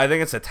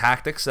think it's the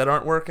tactics that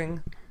aren't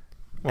working.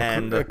 Well,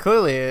 and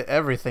clearly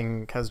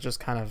everything has just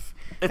kind of.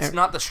 It's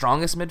not the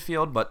strongest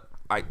midfield, but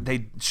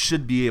they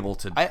should be able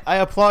to. I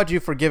applaud you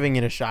for giving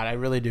it a shot. I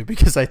really do,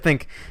 because I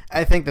think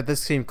that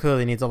this team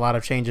clearly needs a lot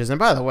of changes. And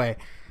by the way,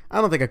 I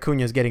don't think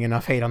Acuna is getting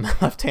enough hate on the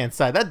left-hand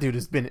side. That dude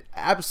has been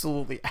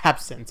absolutely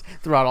absent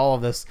throughout all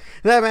of this.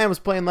 That man was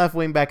playing left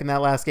wing back in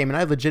that last game, and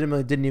I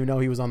legitimately didn't even know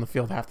he was on the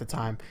field half the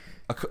time.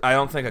 I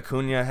don't think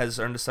Acuna has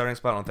earned a starting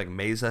spot. I don't think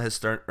Meza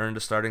has earned a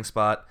starting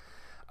spot.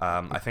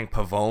 I think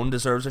Pavone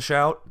deserves a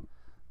shout.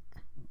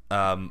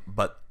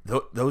 But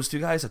those 2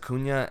 guys,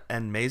 Acuna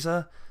and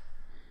Meza,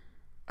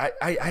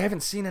 I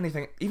haven't seen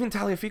anything. Even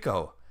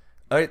Tagliafico.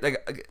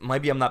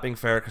 Maybe I'm not being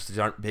fair because these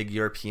aren't big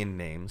European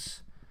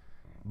names.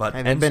 But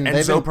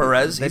Enzo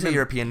Perez, he's a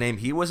European name.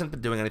 He wasn't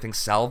been doing anything.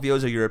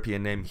 Salvio's a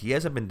European name. He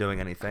hasn't been doing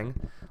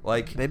anything.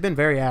 They've been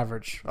very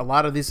average. A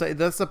lot of these.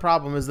 That's the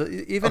problem. Is that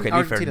even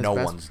Argentina's no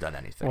one's done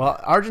anything. Well,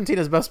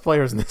 Argentina's best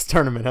players in this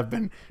tournament have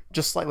been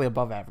just slightly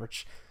above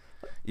average.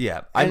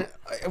 Yeah. And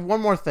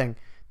one more thing,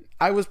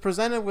 I was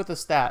presented with a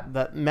stat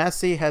that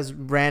Messi has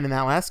ran in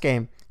that last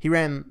game. He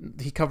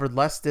covered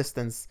less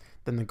distance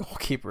than the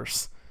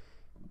goalkeepers.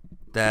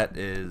 That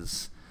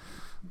is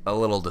a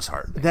little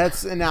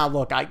disheartening. Now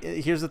look,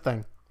 here's the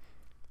thing.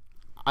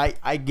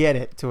 I get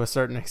it to a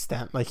certain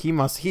extent. Like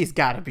he's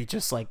got to be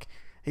just like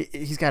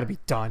he's got to be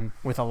done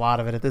with a lot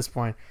of it at this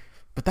point.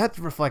 But that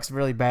reflects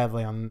really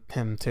badly on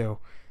him too.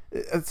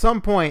 At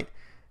some point,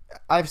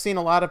 I've seen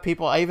a lot of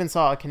people. I even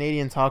saw a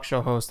Canadian talk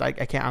show host. I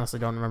can't honestly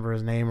don't remember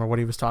his name or what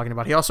he was talking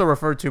about. He also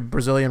referred to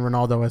Brazilian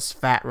Ronaldo as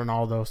Fat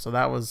Ronaldo. So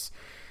that was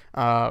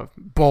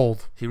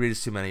bold. He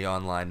reads too many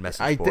online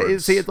message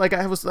boards. See,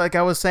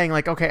 I was saying,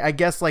 okay, I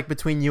guess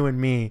between you and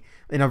me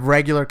in a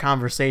regular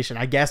conversation,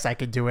 I guess I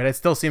could do it. It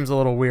still seems a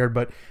little weird,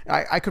 but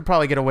I could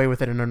probably get away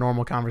with it in a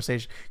normal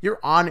conversation. You're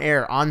on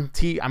air, I'm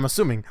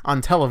assuming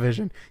on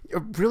television.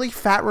 You're really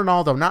Fat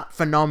Ronaldo, not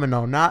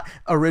Fenomeno, not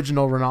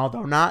original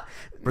Ronaldo, not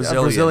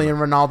Brazilian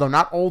Ronaldo,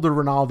 not older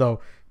Ronaldo.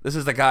 This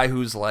is the guy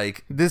who's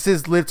like This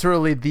is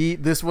literally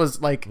this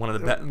was like one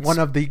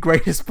of the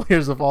greatest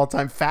players of all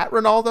time. Fat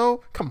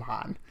Ronaldo? Come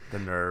on. the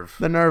nerve.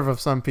 The nerve of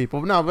some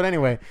people. No, but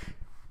anyway,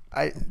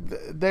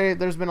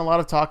 there's been a lot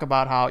of talk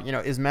about how,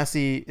 is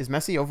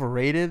Messi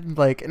overrated?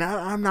 Like, and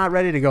I'm not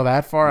ready to go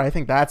that far. I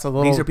think that's a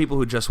little. These are people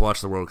who just watch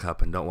the World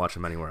Cup and don't watch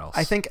them anywhere else.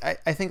 I think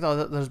though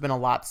that there's been a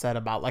lot said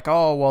about like,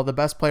 oh well, the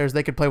best players,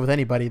 they could play with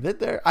anybody.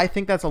 I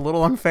think that's a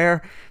little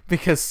unfair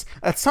because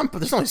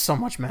there's only so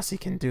much Messi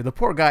can do. The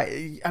poor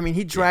guy. I mean,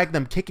 he dragged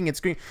them kicking and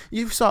screaming.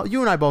 You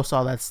and I both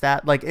saw that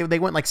stat. Like they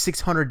went like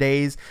 600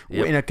 days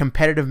in a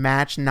competitive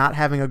match not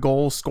having a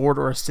goal scored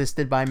or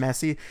assisted by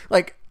Messi.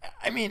 Like,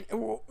 I mean,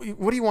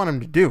 what do you want him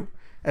to do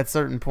at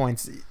certain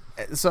points?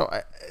 So,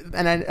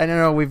 and I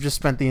know we've just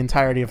spent the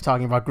entirety of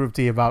talking about Group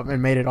D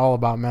and made it all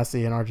about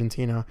Messi and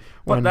Argentina.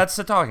 But that's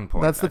the talking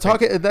point. That's the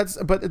talk.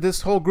 But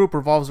this whole group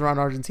revolves around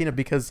Argentina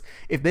because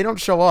if they don't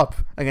show up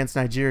against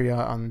Nigeria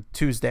on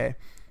Tuesday,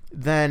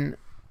 then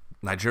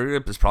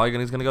Nigeria is probably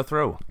going to go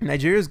through.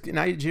 Nigeria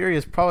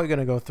is probably going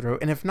to go through,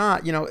 and if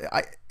not,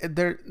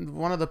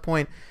 one of the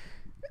point.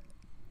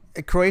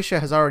 Croatia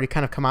has already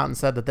kind of come out and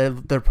said that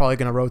they're probably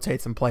going to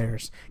rotate some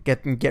players,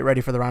 get ready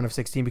for the round of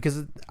 16,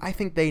 because I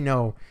think they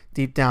know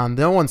deep down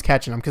no one's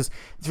catching them, because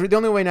the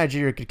only way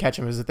Nigeria could catch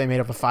them is if they made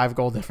up a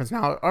 5-goal difference.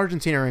 Now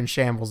Argentina are in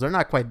shambles; they're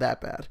not quite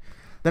that bad.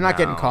 They're not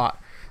getting caught,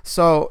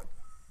 so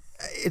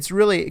it's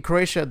really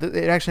Croatia.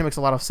 It actually makes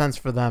a lot of sense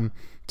for them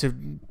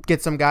to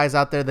get some guys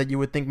out there that you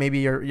would think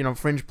maybe are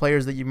fringe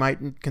players that you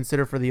might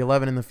consider for the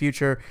 11 in the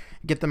future.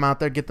 Get them out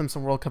there, get them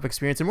some World Cup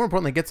experience, and more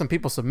importantly, get some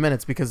people some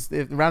minutes, because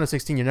round of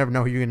 16 you never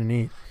know who you're going to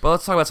need. But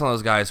let's talk about some of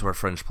those guys who are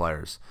fringe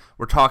players.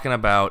 We're talking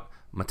about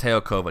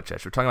Mateo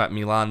Kovacic. We're talking about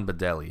Milan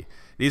Badeli.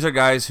 These are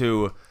guys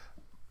who,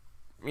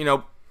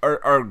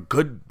 are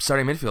good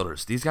starting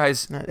midfielders. These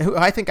guys, who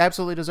I think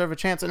absolutely deserve a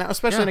chance, and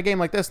especially in a game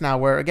like this now,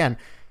 where again,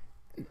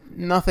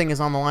 nothing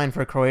is on the line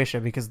for Croatia,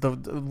 because the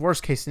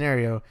worst case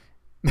scenario,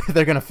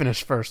 they're going to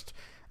finish first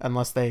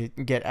unless they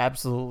get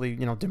absolutely,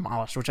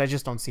 demolished, which I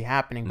just don't see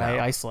happening by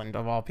Iceland,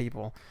 of all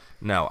people.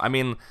 No, I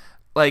mean,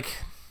 like,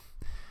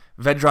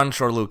 Vedran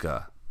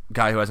Chorluka,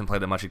 guy who hasn't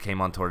played that much, who came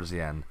on towards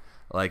the end.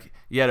 Like,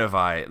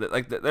 Jedevai.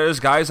 Like, there's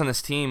guys on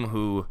this team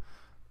who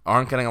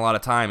aren't getting a lot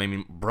of time. I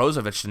mean,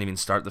 Brozovic didn't even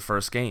start the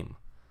first game.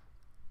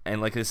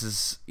 And, like, this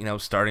is,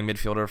 starting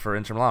midfielder for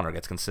Inter Milan, or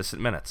gets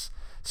consistent minutes.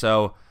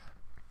 So,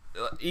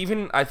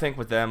 even I think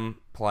with them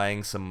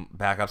playing some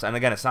backups, and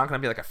again, it's not going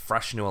to be like a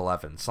fresh new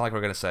 11. It's not like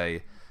we're going to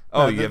say,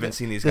 you haven't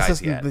seen these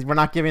guys yet. We're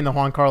not giving the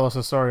Juan Carlos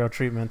Osorio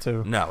treatment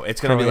to. No, it's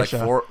going to be like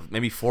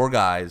maybe four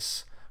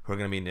guys who are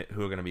going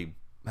to be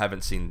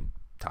haven't seen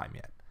time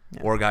yet,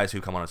 or guys who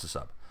come on as a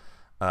sub.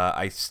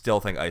 I still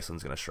think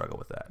Iceland's going to struggle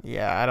with that.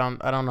 Yeah, I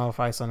don't know if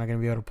Iceland are going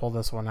to be able to pull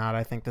this one out.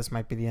 I think this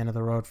might be the end of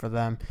the road for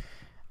them.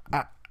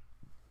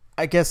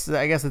 I guess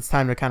it's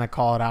time to kind of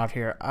call it out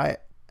here.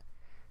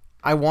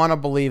 I want to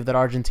believe that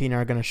Argentina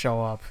are going to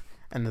show up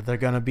and that they're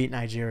going to beat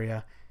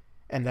Nigeria,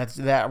 and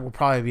that will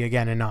probably be,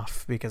 again,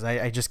 enough, because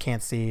I just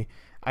can't see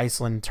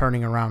Iceland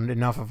turning around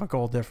enough of a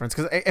goal difference.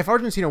 Because if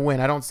Argentina win,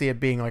 I don't see it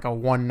being like a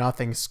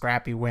 1-0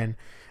 scrappy win.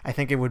 I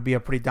think it would be a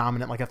pretty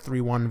dominant, like a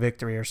 3-1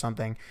 victory or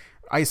something.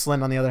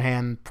 Iceland, on the other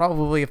hand,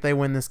 probably if they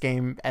win this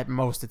game, at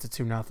most it's a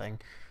 2-0.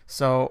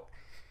 So.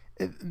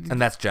 And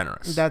that's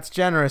generous. That's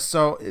generous.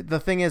 So the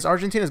thing is,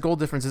 Argentina's goal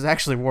difference is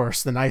actually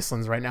worse than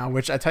Iceland's right now,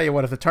 which I tell you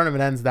what, if the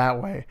tournament ends that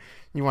way,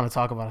 you want to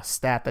talk about a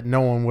stat that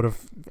no one would have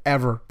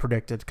ever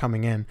predicted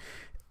coming in.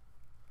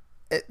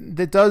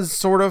 It does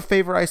sort of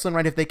favor Iceland,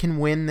 right? If they can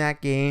win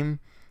that game,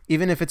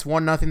 even if it's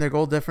 1-0, their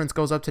goal difference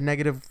goes up to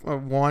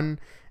 -1,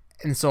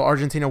 and so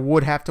Argentina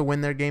would have to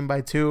win their game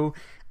by 2.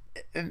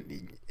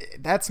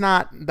 That's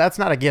not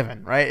a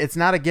given, right? It's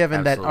not a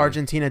given that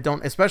Argentina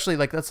don't, especially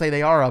like, let's say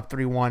they are up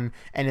 3-1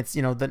 and it's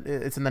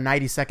it's in the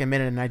 92nd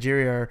minute and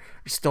Nigeria are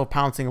still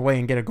pouncing away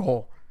and get a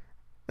goal.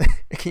 Can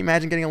you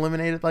imagine getting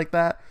eliminated like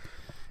that?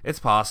 It's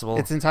possible.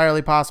 It's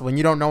entirely possible, and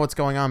you don't know what's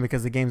going on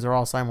because the games are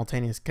all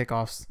simultaneous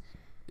kickoffs.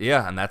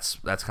 Yeah, and that's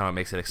kind of what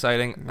makes it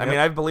exciting. Yep. I mean,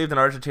 I've believed in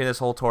Argentina this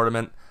whole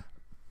tournament.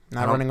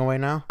 Not running away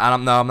now?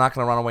 I'm not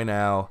going to run away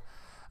now.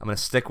 I'm going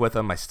to stick with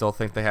them. I still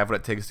think they have what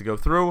it takes to go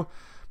through.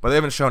 But they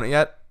haven't shown it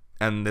yet,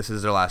 and this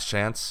is their last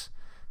chance.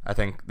 I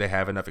think they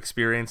have enough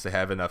experience, they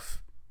have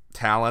enough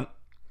talent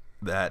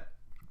that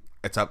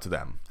it's up to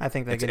them. I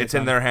think it's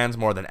in their hands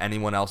more than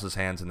anyone else's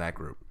hands in that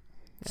group.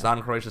 It's not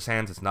in Croatia's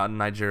hands. It's not in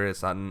Nigeria.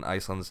 It's not in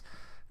Iceland's.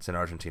 It's in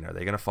Argentina. Are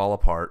they going to fall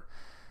apart?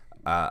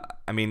 I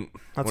mean,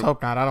 let's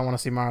hope not. I don't want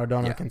to see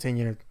Maradona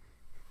continue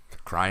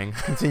crying.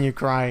 Continue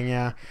crying.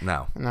 Yeah.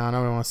 No,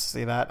 nobody wants to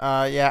see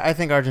that. Yeah, I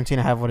think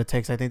Argentina have what it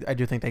takes. I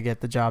do think they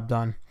get the job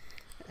done.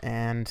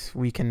 And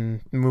we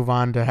can move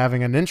on to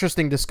having an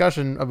interesting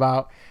discussion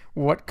about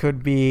what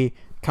could be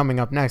coming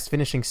up next.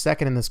 Finishing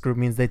second in this group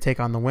means they take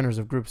on the winners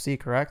of Group C,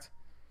 correct?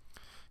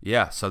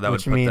 Yeah, so that would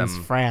put them...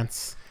 Which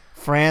means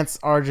France,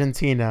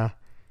 Argentina.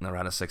 In the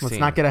round of 16.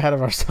 Let's not get ahead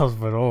of ourselves,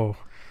 but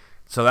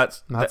So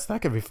that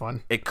could be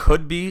fun. It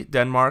could be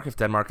Denmark if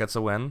Denmark gets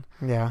a win.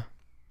 Yeah.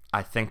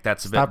 I think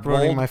that's a Stop bit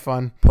ruining bold. my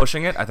fun.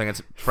 Pushing it. I think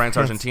it's France,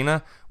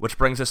 Argentina, which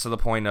brings us to the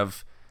point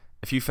of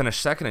if you finish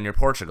second and you're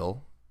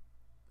Portugal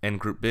in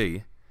Group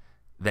B,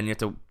 then you have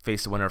to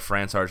face the winner of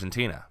France,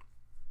 Argentina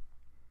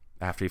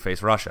after you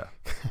face Russia.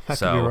 That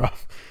could be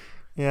rough.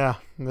 Yeah.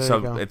 There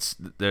you go. It's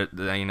there's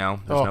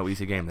no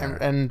easy game there.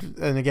 And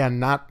again,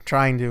 not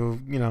trying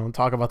to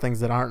talk about things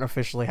that aren't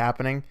officially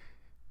happening.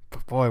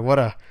 But boy, what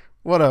a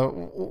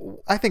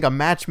I think a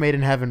match made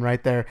in heaven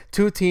right there.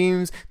 Two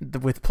teams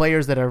with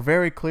players that are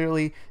very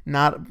clearly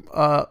not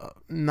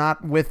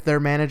with their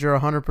manager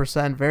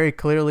 100%. Very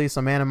clearly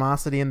some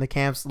animosity in the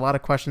camps. A lot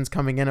of questions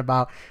coming in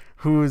about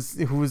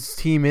whose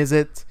team is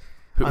it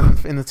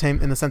in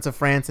the sense of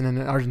France, and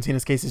in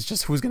Argentina's case, it's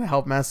just who's going to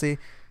help Messi.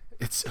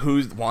 It's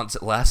who wants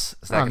it less.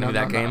 Is that going to be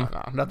that game?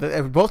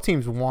 No. Both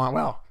teams want.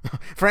 Well,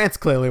 France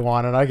clearly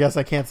won it. I guess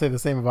I can't say the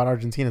same about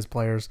Argentina's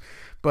players.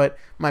 But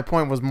my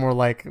point was more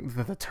like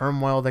the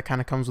turmoil that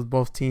kind of comes with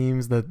both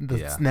teams, the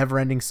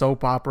never-ending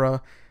soap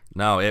opera.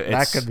 No,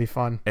 that could be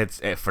fun.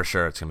 For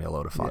sure. It's gonna be a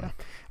load of fun. Yeah.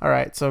 All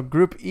right. So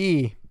Group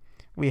E,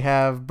 we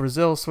have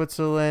Brazil,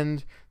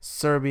 Switzerland,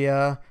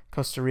 Serbia,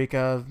 Costa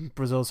Rica.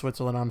 Brazil,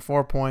 Switzerland on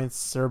 4 points.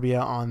 Serbia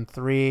on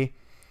 3.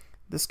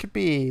 This could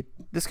be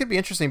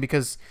interesting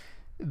because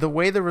the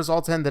way the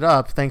results ended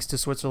up, thanks to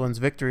Switzerland's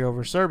victory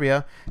over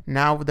Serbia,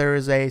 now there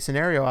is a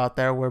scenario out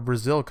there where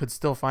Brazil could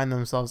still find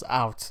themselves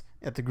out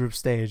at the group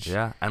stage.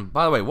 Yeah, and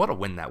by the way, what a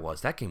win that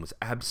was. That game was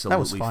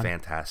absolutely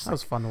fantastic. That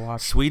was fun to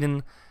watch.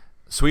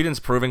 Sweden's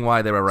proving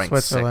why they were ranked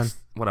Switzerland. 6th.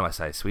 What am I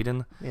saying?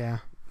 Sweden? Yeah.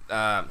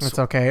 It's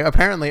okay.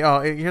 Apparently,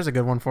 here's a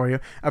good one for you.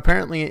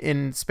 Apparently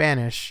in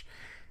Spanish,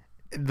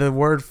 the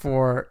word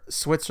for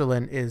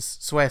Switzerland is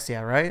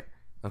Suecia, right?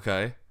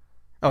 Okay.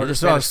 Oh,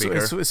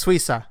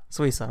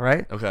 Suiza,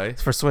 right? Okay.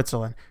 It's for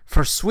Switzerland.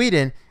 For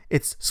Sweden,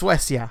 it's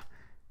Suecia.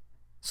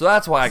 So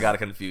that's why I got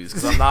confused,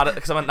 because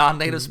I'm a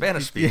non-native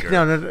Spanish speaker.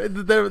 No.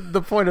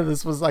 The point of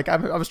this was like I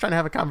was trying to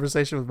have a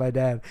conversation with my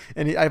dad,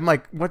 and I'm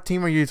like, "What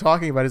team are you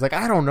talking about?" He's like,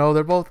 "I don't know.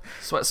 They're both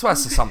Suez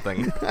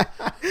something."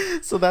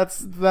 So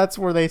that's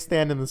where they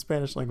stand in the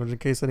Spanish language, in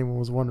case anyone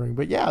was wondering.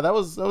 But yeah, that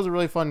was a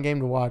really fun game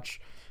to watch,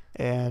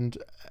 and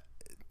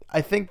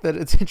I think that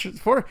it's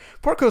interesting for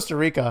Costa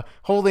Rica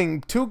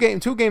holding two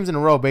games in a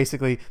row,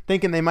 basically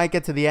thinking they might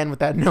get to the end with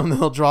that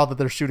 0-0 draw that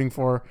they're shooting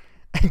for.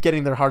 And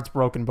getting their hearts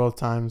broken both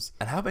times.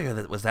 And how big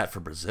was that for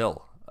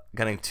Brazil?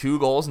 Getting 2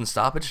 goals in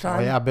stoppage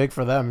time? Oh, yeah, big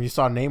for them. You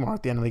saw Neymar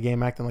at the end of the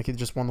game acting like he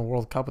just won the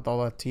World Cup with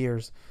all that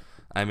tears.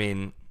 I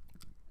mean,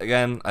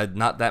 again,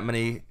 not that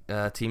many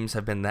teams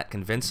have been that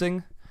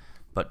convincing.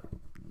 But,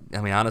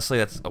 I mean, honestly,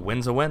 a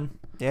win's a win.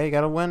 Yeah, you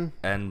got to win.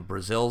 And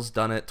Brazil's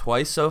done it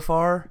twice so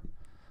far.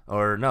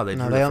 Or, no, they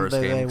drew the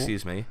first game,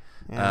 excuse me.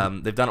 Yeah.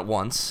 They've done it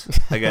once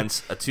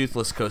against a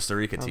toothless Costa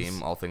Rica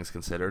team, all things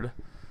considered.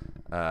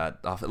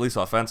 At least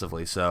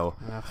offensively, so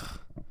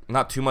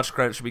not too much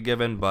credit should be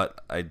given,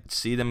 but I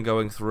see them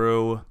going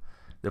through.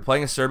 They're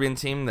playing a Serbian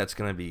team that's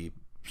going to be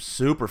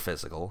super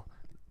physical.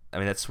 I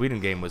mean, that Sweden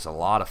game was a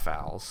lot of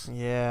fouls.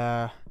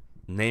 Yeah.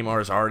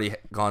 Neymar's already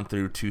gone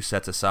through 2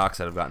 sets of socks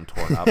that have gotten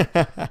torn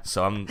up,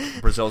 so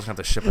Brazil's going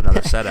to have to ship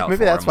another set out.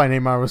 Maybe that's why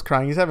Neymar was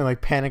crying. He's having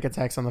like panic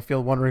attacks on the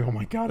field, wondering, "Oh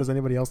my God, is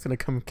anybody else going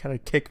to come kind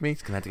of kick me?"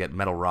 He's going to have to get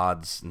metal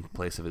rods in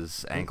place of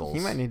his ankles.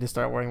 He might need to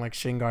start wearing like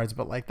shin guards,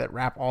 but like that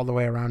wrap all the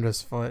way around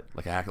his foot,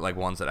 like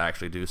ones that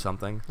actually do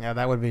something. Yeah,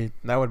 that would be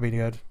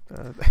good.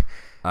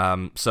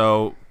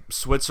 So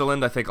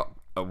Switzerland, I think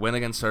a win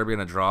against Serbia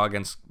and a draw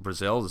against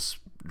Brazil is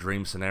a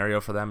dream scenario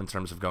for them in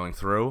terms of going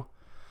through.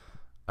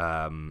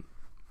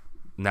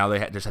 Now they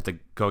just have to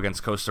go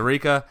against Costa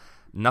Rica.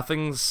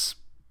 Nothing's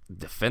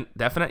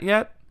definite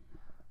yet,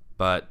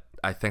 but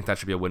I think that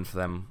should be a win for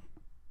them,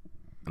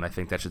 and I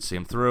think that should see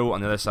them through.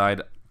 On the other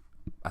side,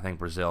 I think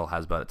Brazil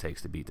has what it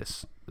takes to beat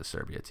the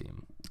Serbia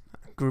team.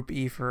 Group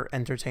E for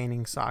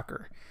entertaining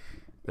soccer.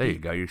 There you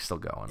go. You're still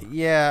going.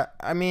 Yeah,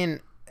 I mean,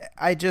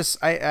 I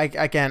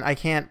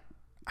can't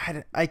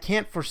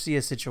foresee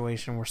a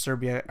situation where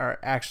Serbia are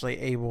actually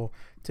able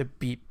to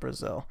beat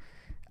Brazil.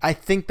 I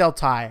think they'll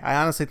tie. I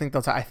honestly think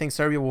they'll tie. I think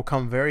Serbia will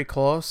come very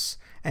close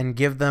and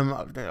give them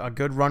a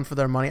good run for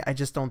their money. I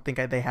just don't think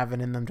they have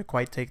it in them to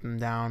quite take them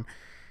down.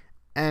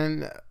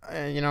 And,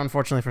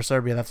 unfortunately for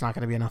Serbia, that's not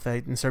going to be enough.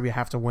 Serbia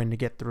have to win to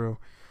get through.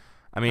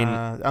 I mean,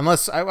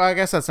 I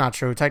guess that's not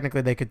true.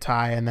 Technically, they could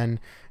tie, and then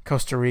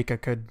Costa Rica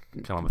could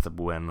come up with a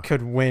win.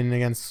 Could win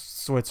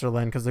against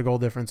Switzerland because the goal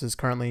difference is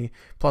currently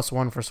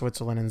 +1 for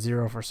Switzerland and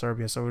 0 for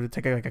Serbia. So it would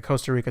take a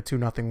Costa Rica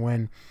 2-0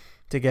 win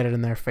to get it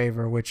in their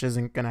favor, which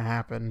isn't going to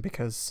happen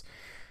because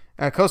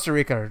Costa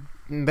Rica,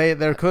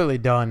 they're clearly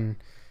done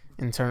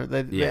in terms.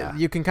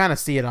 You can kind of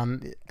see it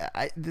on.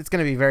 It's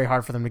going to be very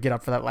hard for them to get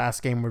up for that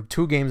last game where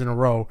 2 games in a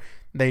row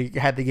they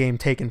had the game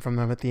taken from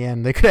them at the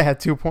end. They could have had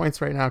 2 points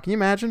right now. Can you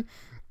imagine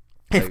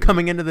if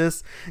coming into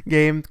this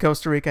game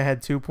Costa Rica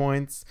had 2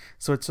 points,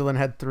 Switzerland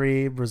had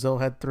 3, Brazil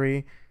had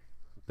 3?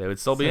 They would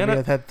still be in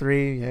it. Had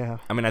 3, yeah.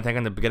 I mean, I think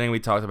in the beginning we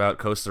talked about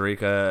Costa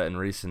Rica in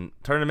recent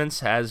tournaments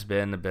has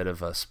been a bit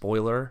of a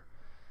spoiler.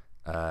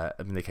 I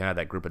mean, they came out of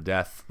that group of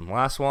death in the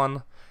last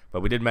one,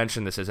 But we did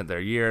mention this isn't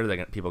their year.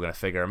 People are going to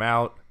figure them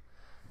out.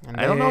 And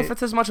I don't know if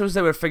it's as much as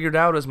they were figured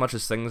out as much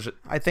as things.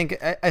 I think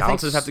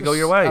balances have to go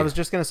your way. I was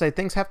just gonna say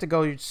things have to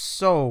go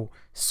so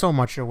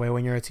much your way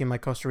when you're a team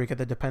like Costa Rica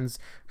that depends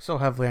so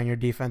heavily on your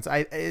defense.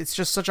 It's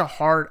just such a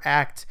hard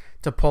act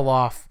to pull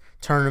off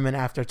tournament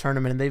after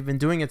tournament, and they've been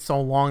doing it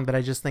so long that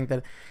I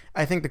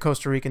think the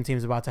Costa Rican team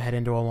is about to head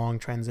into a long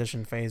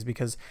transition phase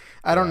because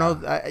I don't know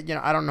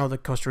the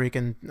Costa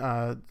Rican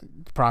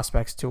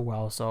prospects too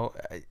well, so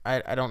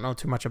I don't know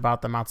too much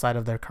about them outside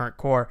of their current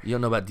core. You don't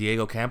know about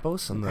Diego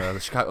Campos and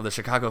the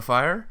Chicago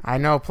Fire? I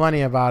know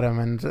plenty about him,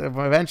 and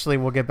eventually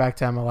we'll get back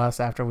to MLS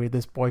after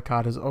this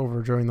boycott is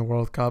over during the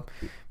World Cup,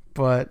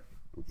 but.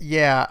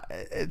 Yeah,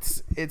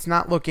 it's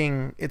not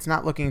looking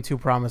too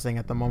promising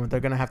at the moment. They're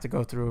going to have to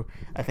go through,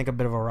 I think, a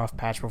bit of a rough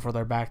patch before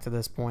they're back to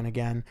this point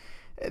again.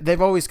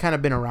 They've always kind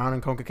of been around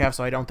in CONCACAF,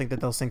 so I don't think that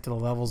they'll sink to the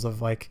levels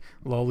of like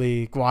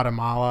lowly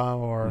Guatemala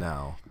or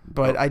no.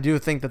 But I do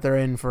think that they're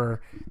in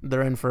for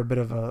a bit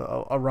of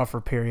a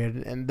rougher period,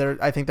 and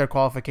I think their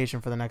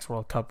qualification for the next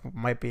World Cup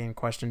might be in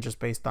question just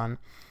based on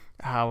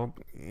how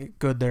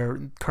good their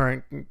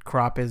current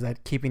crop is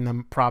at keeping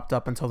them propped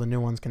up until the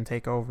new ones can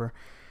take over.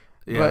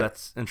 Yeah,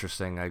 that's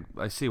interesting.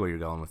 I see where you're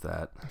going with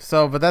that.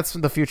 But that's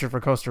the future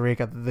for Costa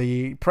Rica.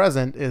 The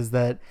present is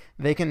that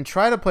they can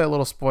try to play a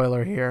little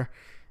spoiler here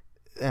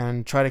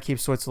and try to keep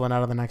Switzerland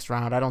out of the next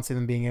round. I don't see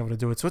them being able to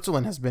do it.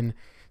 Switzerland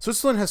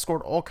has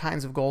scored all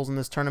kinds of goals in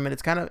this tournament.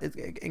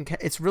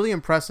 It's really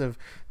impressive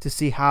to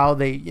see how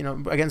they,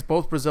 against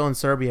both Brazil and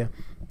Serbia,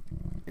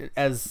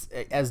 as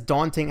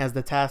daunting as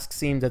the task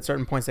seemed at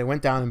certain points, they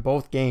went down in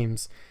both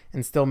games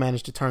and still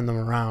managed to turn them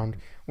around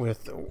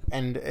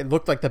and it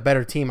looked like the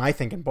better team, I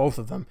think, in both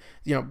of them.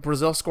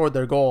 Brazil scored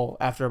their goal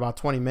after about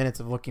 20 minutes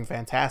of looking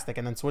fantastic,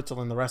 and then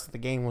Switzerland the rest of the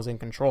game was in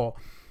control.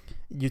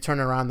 You turn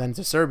around then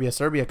to Serbia.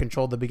 Serbia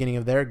controlled the beginning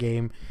of their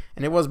game,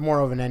 and it was more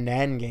of an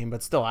end-to-end game,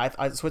 but still,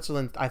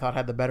 Switzerland, I thought,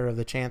 had the better of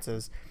the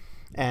chances.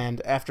 And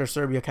after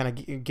Serbia kind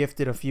of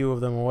gifted a few of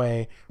them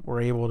away,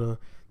 were able to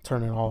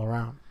turn it all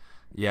around.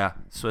 Yeah,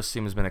 Swiss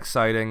team has been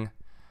exciting.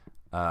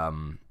 I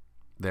think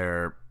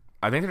they're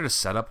just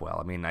set up well.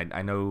 I mean,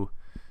 I know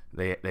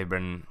they've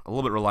been a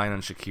little bit reliant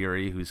on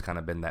Shaqiri, who's kind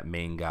of been that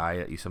main guy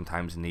that you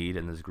sometimes need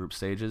in those group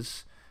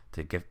stages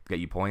to get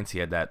you points. He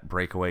had that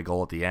breakaway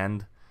goal at the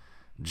end.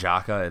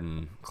 Xhaka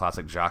in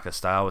classic Xhaka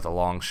style with a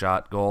long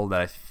shot goal that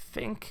I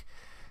think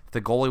the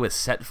goalie was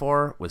set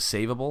for was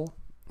savable.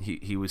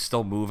 He was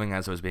still moving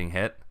as it was being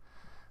hit.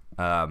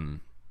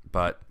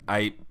 But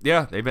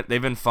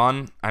they've been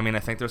fun. I mean, I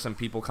think there's some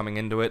people coming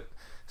into it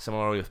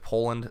similarly with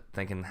Poland,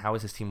 thinking, how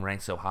is this team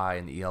ranked so high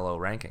in the ELO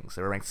rankings?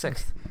 They were ranked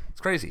 6th.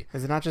 It's crazy.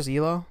 Is it not just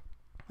ELO?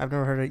 I've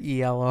never heard of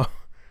ELO.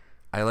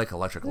 I like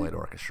Electric Light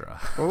Orchestra.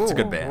 It's a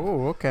good band.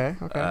 Oh, okay.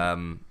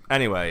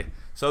 Anyway,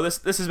 so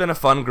this has been a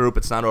fun group.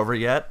 It's not over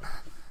yet,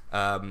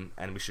 and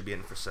we should be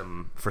in for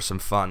some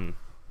fun.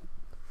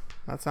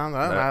 That sounds.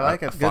 I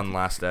like it. A fun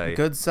last day.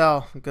 Good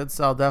sell,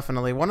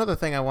 definitely. One other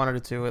thing I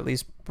wanted to at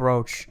least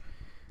broach: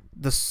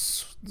 the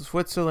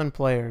Switzerland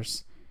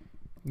players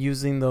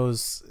using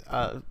those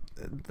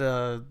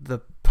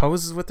the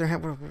poses with their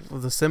hand,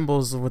 the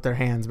symbols with their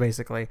hands,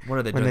 basically. What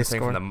are they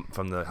doing?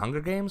 From the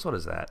Hunger Games? What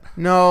is that?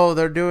 No,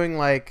 they're doing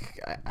like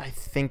I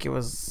think it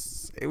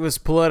was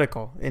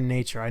political in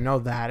nature. I know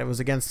that it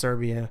was against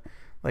Serbia,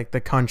 like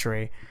the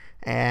country.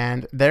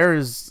 And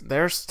there's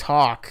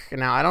talk.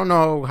 Now, I don't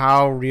know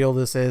how real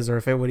this is or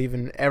if it would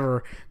even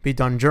ever be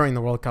done during the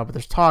World Cup, but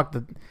there's talk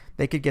that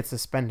they could get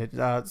suspended.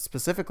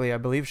 Specifically, I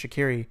believe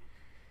Shaqiri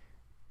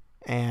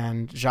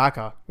and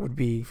Xhaka would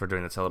be for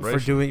doing the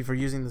celebration, for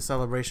using the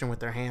celebration with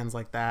their hands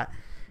like that.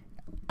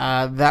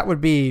 That would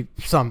be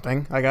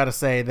something. I gotta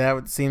say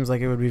seems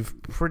like it would be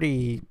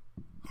pretty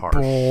harsh,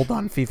 bold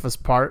on FIFA's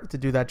part to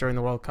do that during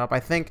the World Cup.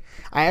 I think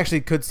I actually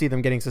could see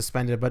them getting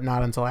suspended, but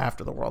not until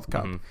after the World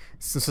Cup.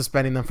 So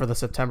suspending them for the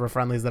September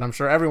friendlies that I'm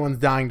sure everyone's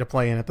dying to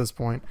play in at this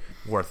point.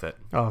 Worth it.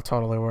 Oh,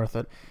 totally worth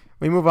it.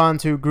 We move on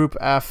to Group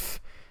F.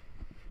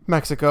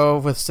 Mexico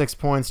with 6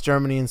 points,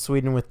 Germany and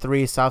Sweden with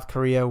 3, South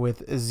Korea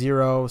with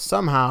 0.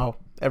 Somehow,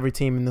 every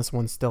team in this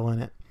one's still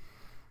in it,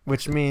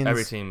 which means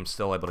every team's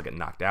still able to get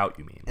knocked out.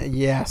 You mean?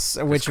 Yes,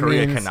 which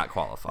Korea means cannot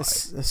qualify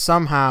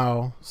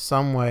somehow,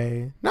 some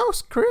way. No,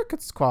 Korea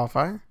could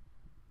qualify.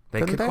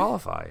 They could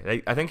qualify.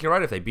 I think you're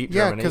right. If they beat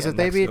Germany, because if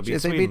they beat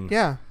Sweden,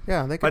 they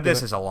could. But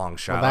this is a long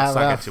shot.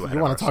 Well, you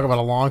want to talk about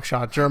a long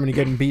shot? Germany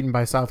getting beaten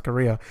by South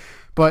Korea,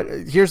 but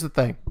here's the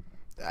thing.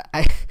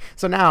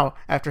 So now,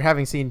 after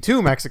having seen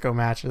 2 Mexico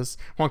matches,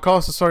 Juan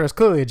Carlos Osorio is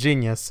clearly a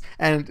genius,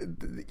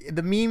 and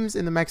the memes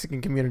in the Mexican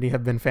community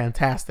have been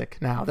fantastic.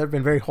 Now they've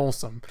been very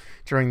wholesome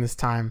during this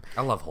time.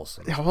 I love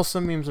wholesome.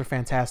 Wholesome memes are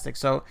fantastic.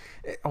 So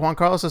Juan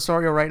Carlos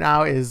Osorio right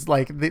now is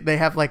like they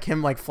have like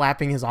him like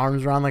flapping his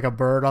arms around like a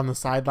bird on the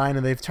sideline,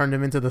 and they've turned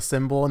him into the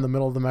symbol in the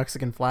middle of the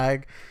Mexican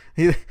flag.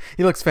 He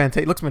looks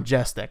fantastic. He looks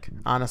majestic,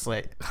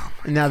 honestly.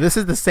 Now, this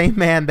is the same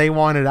man they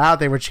wanted out.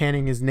 They were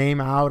chanting his name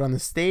out on the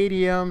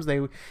stadiums.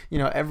 They,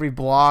 every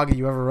blog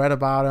you ever read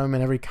about him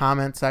and every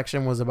comment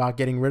section was about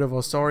getting rid of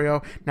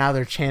Osorio. Now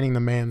they're chanting the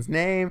man's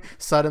name.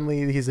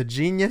 Suddenly, he's a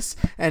genius.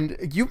 And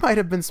you might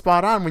have been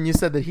spot on when you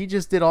said that he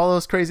just did all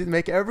those crazy to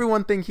make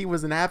everyone think he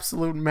was an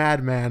absolute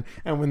madman.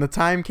 And when the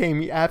time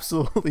came, he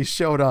absolutely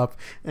showed up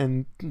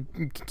and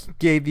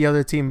gave the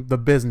other team the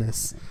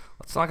business.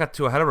 Let's not get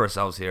too ahead of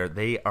ourselves here.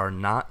 They are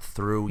not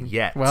through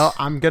yet. Well,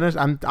 I'm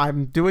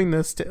doing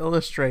this to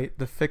illustrate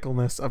the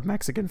fickleness of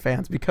Mexican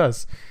fans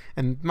because,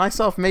 and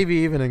myself maybe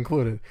even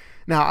included.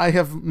 Now, I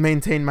have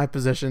maintained my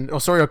position.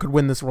 Osorio could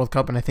win this World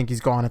Cup, and I think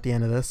he's gone at the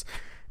end of this.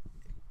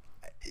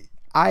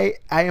 I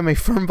am a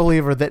firm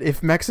believer that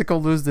if Mexico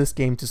lose this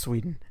game to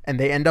Sweden and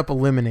they end up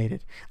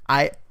eliminated,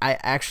 I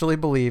actually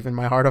believe in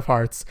my heart of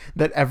hearts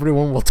that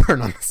everyone will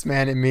turn on this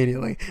man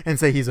immediately and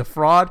say he's a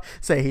fraud,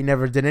 say he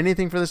never did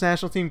anything for this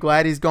national team,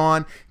 glad he's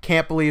gone,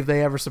 can't believe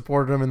they ever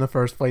supported him in the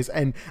first place.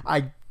 And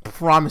I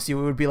promise you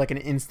it would be like an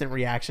instant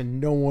reaction.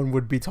 No one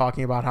would be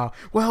talking about how,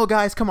 well,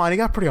 guys, come on, he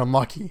got pretty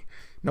unlucky.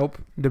 Nope,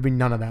 there'd be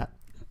none of that.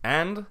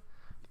 And,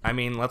 I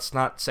mean, let's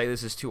not say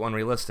this is too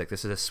unrealistic.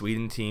 This is a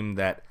Sweden team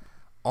that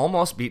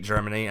almost beat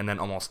Germany and then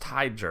almost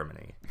tied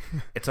Germany.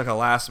 It took a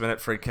last-minute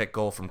free kick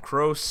goal from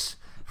Kroos.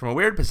 From a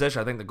weird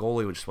position, I think the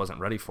goalie just wasn't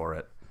ready for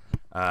it.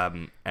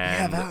 And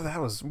yeah, that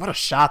was... What a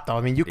shot, though.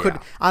 I mean, you could...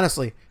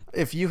 Honestly,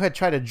 if you had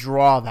tried to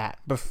draw that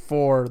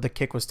before the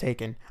kick was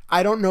taken,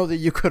 I don't know that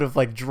you could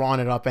have, drawn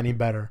it up any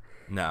better.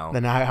 No.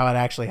 Than how it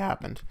actually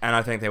happened. And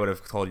I think they would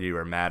have told you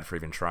were mad for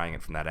even trying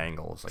it from that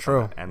angle.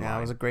 True. Yeah,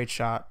 it was a great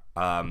shot.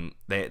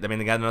 They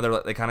kind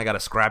of got a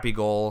scrappy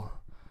goal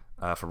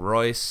for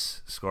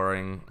Royce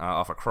scoring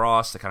off a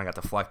cross that kind of got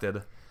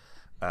deflected.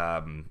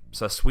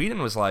 So Sweden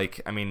was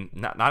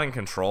not in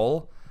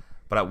control,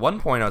 but at one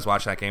point I was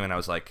watching that game and I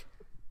was like,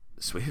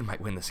 Sweden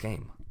might win this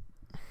game.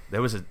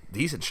 There was a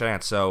decent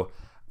chance. So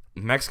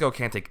Mexico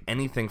can't take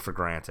anything for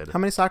granted. How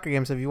many soccer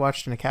games have you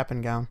watched in a cap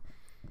and gown?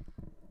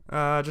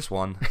 Just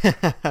one.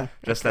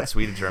 Just that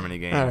Sweden-Germany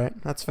game. All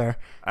right, that's fair.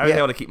 I was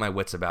able to keep my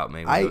wits about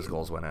me when those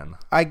goals went in.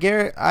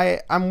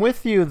 I'm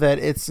with you that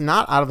it's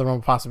not out of the realm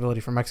of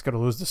possibility for Mexico to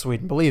lose to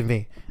Sweden. Believe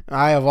me,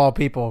 I, of all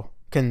people,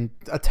 can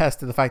attest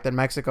to the fact that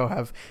Mexico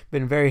have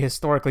been very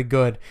historically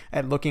good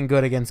at looking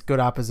good against good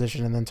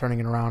opposition and then turning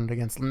it around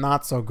against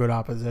not so good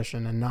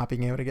opposition and not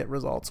being able to get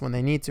results when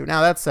they need to.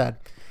 Now, that said,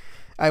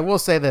 I will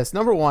say this.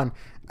 Number one,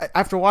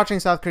 after watching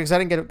South Korea, because I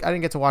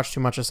didn't get to watch too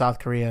much of South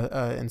Korea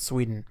and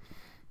Sweden.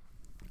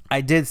 I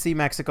did see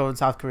Mexico and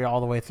South Korea all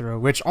the way through,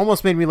 which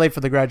almost made me late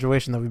for the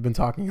graduation that we've been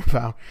talking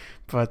about.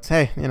 But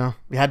hey,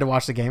 we had to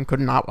watch the game.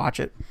 Couldn't not watch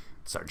it.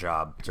 It's our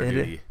job. It's our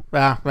duty.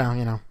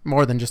 Well,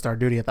 more than just our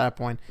duty at that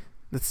point.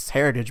 It's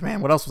heritage,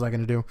 man. What else was I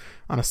going to do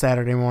on a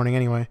Saturday morning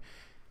anyway?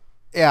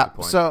 Yeah,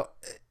 so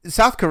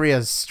South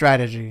Korea's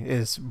strategy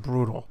is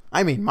brutal.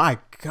 I mean, my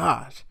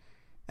God.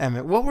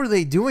 Emmett, what were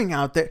they doing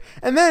out there?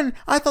 And then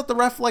I thought the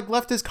ref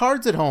left his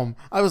cards at home.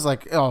 I was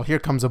like, oh, here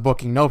comes a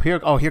booking. Nope, here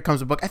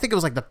comes a book. I think it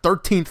was the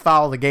 13th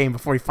foul of the game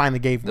before he finally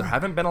gave them. There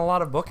haven't been a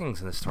lot of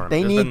bookings in this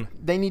tournament.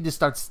 They need to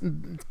start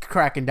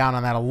cracking down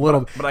on that a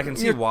little. But I can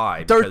see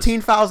why. 13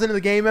 fouls into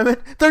the game,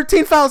 Emmett.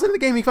 13 fouls into the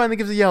game. He finally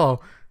gives a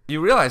yellow. You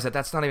realize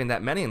that's not even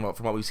that many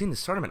from what we've seen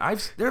this tournament.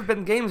 There have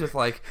been games with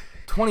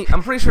 20.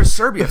 I'm pretty sure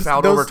Serbia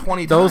fouled over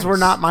 20 times. Those were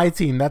not my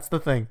team. That's the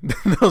thing.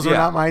 Those were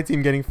not my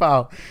team getting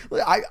fouled.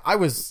 I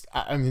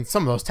mean,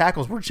 some of those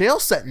tackles were jail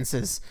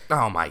sentences.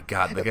 Oh my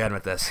God! Again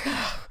with this.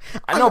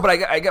 I know, but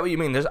I get what you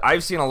mean.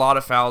 I've seen a lot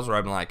of fouls where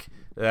I'm like,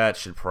 that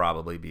should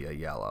probably be a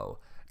yellow,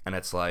 and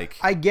it's like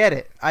I get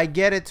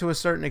it to a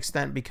certain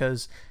extent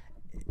because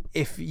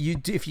if you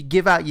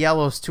give out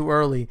yellows too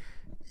early,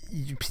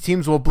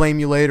 teams will blame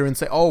you later and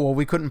say, oh, well,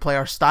 we couldn't play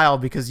our style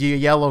because you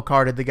yellow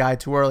carded the guy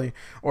too early,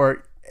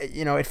 or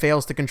it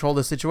fails to control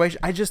the situation.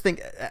 I just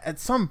think at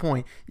some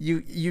point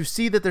you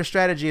see that their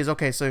strategy is,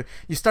 okay, so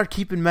you start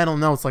keeping mental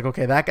notes like,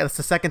 okay, that's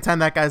the second time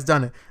that guy's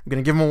done it. I'm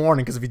going to give him a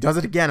warning because if he does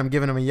it again, I'm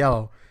giving him a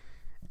yellow.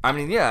 I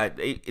mean, yeah,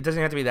 it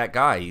doesn't have to be that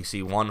guy. You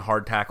see one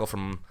hard tackle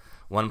from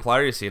one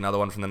player, you see another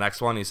one from the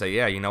next one, you say,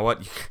 yeah, you know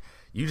what?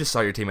 You just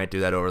saw your teammate do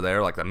that over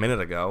there a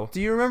minute ago.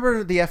 Do you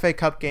remember the FA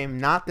Cup game,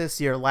 not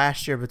this year,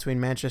 last year, between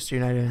Manchester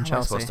United and Chelsea? How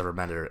am I supposed to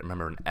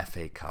remember an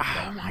FA Cup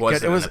that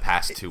wasn't in the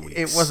past 2 weeks?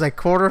 It was a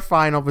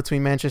quarterfinal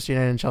between Manchester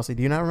United and Chelsea.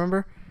 Do you not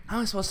remember? How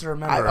am I supposed to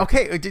remember?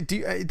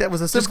 That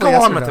was a simple Just go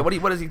yes on or with no.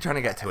 it. What is he trying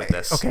to get to with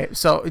this? Okay,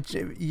 so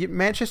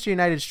Manchester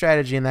United's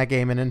strategy in that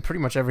game, and in pretty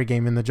much every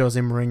game in the Jose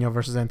Mourinho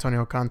versus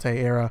Antonio Conte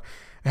era,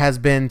 has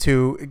been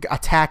to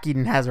attack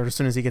Eden Hazard as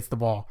soon as he gets the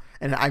ball.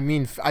 And I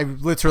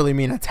literally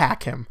mean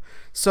attack him.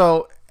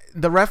 So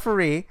the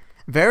referee,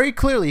 very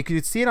clearly, you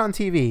could see it on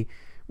TV,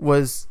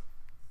 was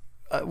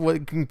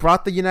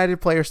brought the United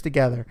players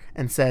together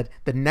and said,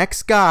 the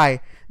next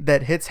guy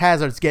that hits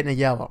Hazard's getting a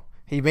yellow.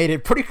 He made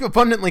it pretty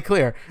abundantly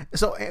clear.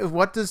 So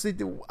what does he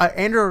do?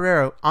 Andrew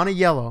Herrera, on a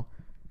yellow,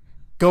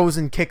 goes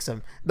and kicks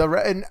him.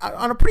 And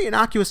on a pretty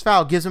innocuous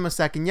foul, gives him a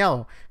second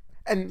yellow.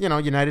 And,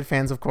 United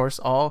fans, of course,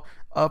 all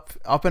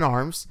up in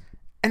arms.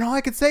 And all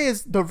I could say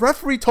is the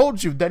referee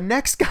told you the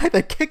next guy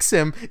that kicks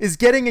him is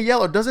getting a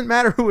yellow. Doesn't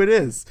matter who it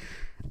is.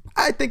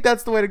 I think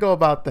that's the way to go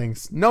about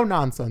things. No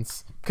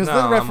nonsense. Because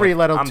the referee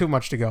let him too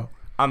much to go.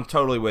 I'm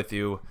totally with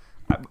you.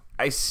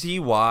 I see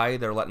why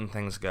they're letting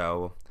things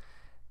go.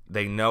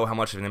 They know how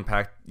much of an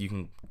impact you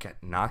can get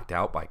knocked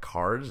out by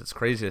cards. It's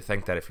crazy to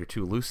think that if you're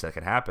too loose, that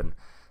could happen.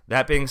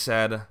 That being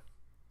said,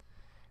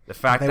 the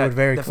fact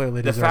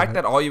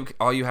that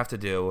all you have to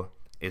do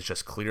is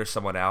just clear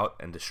someone out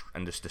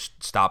and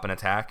just stop an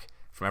attack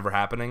from ever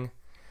happening.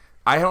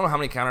 I don't know how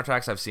many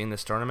counterattacks I've seen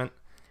this tournament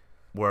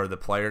where the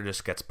player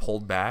just gets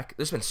pulled back.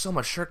 There's been so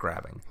much shirt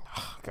grabbing.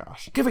 Oh,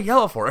 gosh. Give a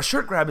yellow for it. A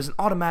shirt grab is an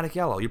automatic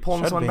yellow. You're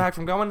pulling someone back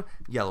from going,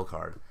 yellow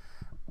card.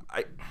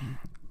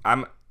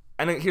 And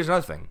here's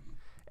another thing.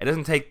 It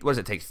doesn't take, what does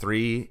it take,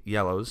 3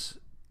 yellows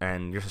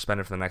and you're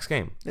suspended for the next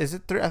game. Is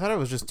it 3? I thought it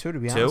was just 2, to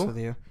be honest with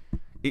you.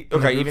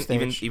 Okay,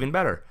 even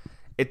better.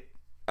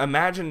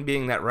 Imagine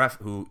being that ref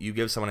who you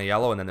give someone a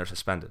yellow and then they're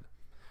suspended,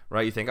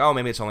 right? You think, oh,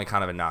 maybe it's only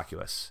kind of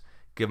innocuous.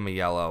 Give them a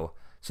yellow.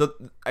 So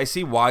I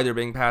see why they're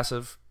being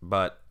passive,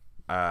 but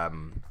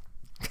I'm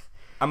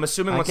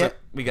assuming once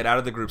we get out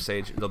of the group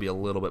stage, they'll be a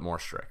little bit more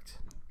strict.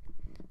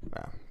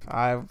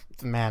 I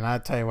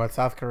tell you what,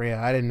 South Korea,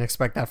 I didn't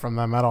expect that from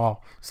them at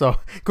all. So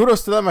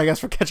kudos to them, I guess,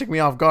 for catching me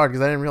off guard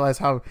because I didn't realize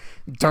how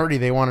dirty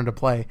they wanted to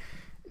play.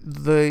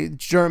 The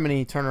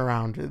Germany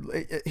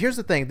turnaround. Here's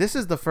the thing. This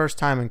is the first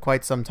time in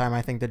quite some time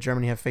I think that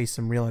Germany have faced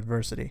some real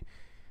adversity.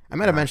 I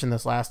might have mentioned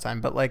this last time,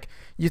 but like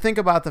you think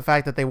about the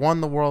fact that they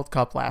won the World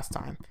Cup last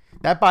time.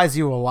 That buys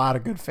you a lot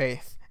of good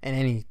faith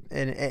in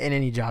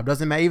any job.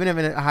 Doesn't matter, even if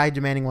in a high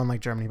demanding one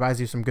like Germany,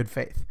 buys you some good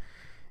faith.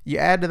 You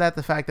add to that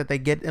the fact that they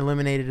get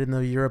eliminated in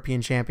the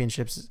European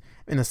Championships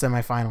in the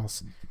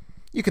semifinals.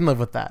 You can live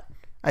with that.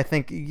 I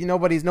think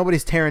nobody's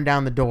tearing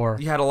down the door.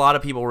 You had a lot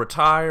of people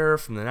retire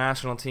from the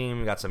national team.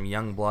 You got some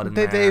young blood in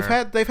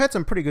there. They've had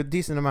some pretty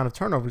decent amount of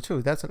turnover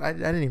too. I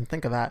didn't even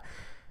think of that.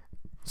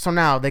 So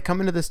now they come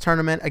into this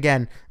tournament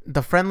again.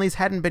 The friendlies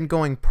hadn't been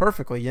going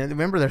perfectly. You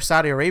remember their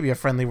Saudi Arabia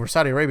friendly, where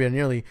Saudi Arabia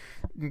nearly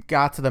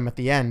got to them at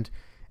the end.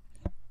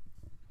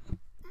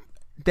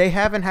 They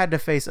haven't had to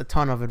face a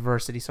ton of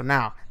adversity. So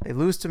now they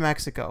lose to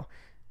Mexico.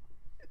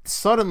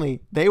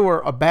 Suddenly they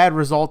were a bad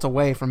result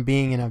away from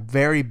being in a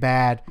very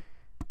bad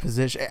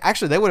position.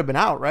 Actually, they would have been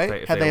out,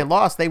 right? Had they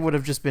lost, they would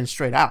have just been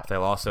straight out. If they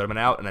lost, they would have been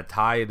out. And a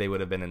tie, they would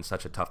have been in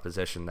such a tough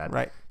position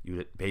that you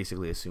would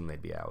basically assume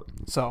they'd be out.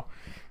 So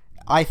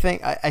I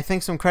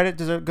think some credit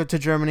to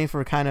Germany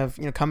for kind of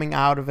coming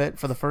out of it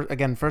for the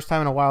first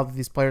time in a while that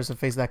these players have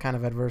faced that kind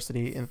of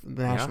adversity in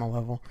the national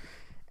level.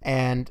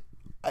 And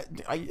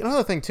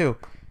another thing too,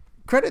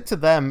 credit to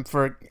them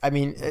for. I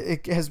mean,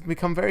 it has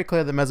become very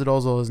clear that Mesut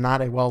Ozil is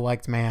not a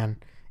well-liked man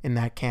in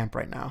that camp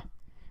right now.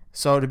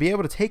 So to be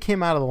able to take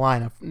him out of the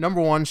lineup, number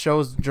one,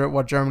 shows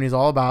what Germany's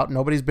all about.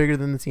 Nobody's bigger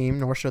than the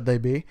team, nor should they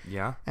be.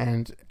 Yeah.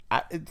 And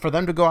for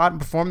them to go out and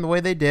perform the way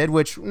they did,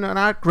 which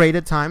not great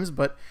at times,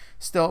 but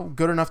still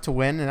good enough to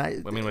win. And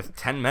I mean, with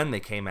 10 men, they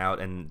came out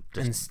and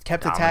just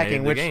kept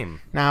attacking. The game.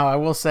 Now I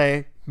will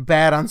say,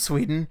 bad on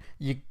Sweden.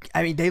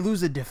 They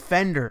lose a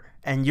defender,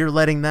 and you're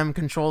letting them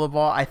control the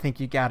ball. I think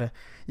you gotta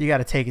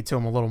take it to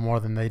them a little more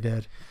than they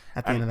did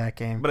at the end of that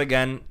game. But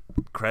again,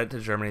 credit to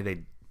Germany.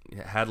 They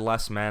had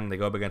less men. They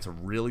go up against a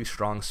really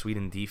strong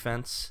Sweden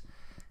defense,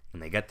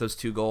 and they get those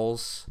 2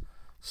 goals.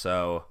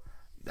 So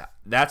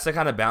that's the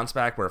kind of bounce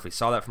back where if we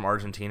saw that from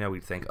Argentina,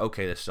 we'd think,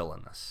 okay, they're still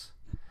in this.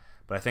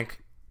 But I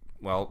think,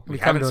 well, we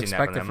haven't seen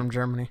that from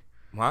Germany.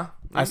 Huh?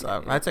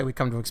 I'd say we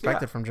come to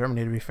expect it from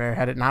Germany, to be fair.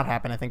 Had it not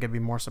happened, I think it'd be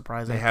more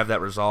surprising. They have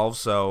that resolve,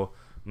 so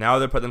now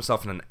they're putting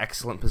themselves in an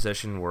excellent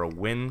position where a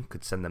win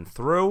could send them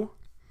through.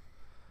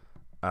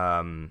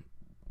 Depending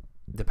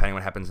on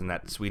what happens in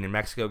that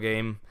Sweden-Mexico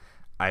game,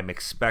 I'm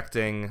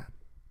expecting.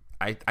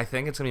 I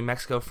think it's gonna be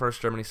Mexico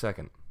first, Germany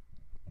second.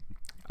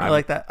 I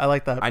like that.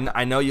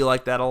 I know you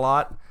like that a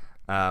lot.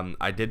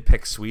 I did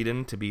pick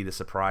Sweden to be the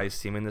surprise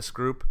team in this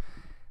group.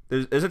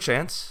 There's a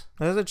chance.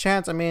 There's a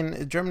chance. I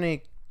mean,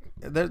 Germany.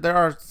 There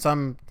are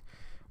some.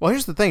 Well,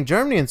 here's the thing: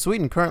 Germany and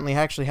Sweden currently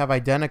actually have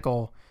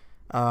identical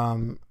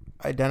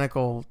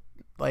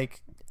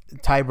like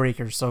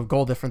tiebreakers. So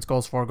goal difference,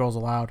 goals for, goals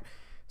allowed.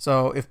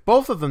 So if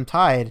both of them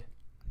tied.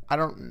 I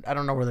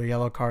don't know where their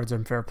yellow cards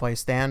and fair play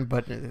stand,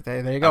 but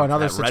there you go.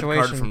 Another situation.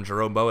 Red card from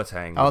Jerome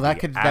Boateng. Oh,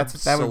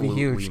 that would be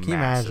huge. Can you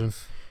imagine?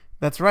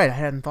 That's right. I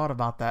hadn't thought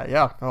about that.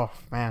 Yeah. Oh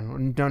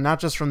man. No,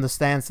 not just from the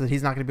stance that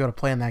he's not going to be able to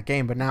play in that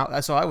game, but now.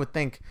 So I would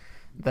think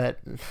that.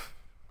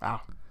 Wow.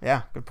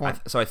 Yeah. Good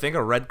point. So I think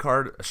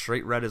a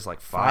straight red is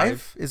like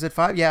 5. Is it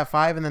 5? Yeah,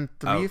 5, and then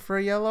 3 for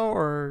a yellow,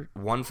 or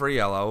 1 for a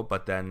yellow,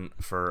 but then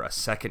for a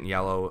second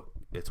yellow.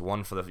 It's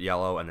 1 for the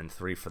yellow and then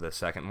 3 for the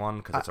second one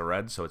because it's a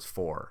red, so it's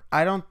 4.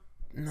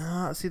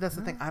 See, that's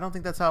the thing. I don't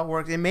think that's how it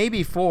works. It may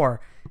be 4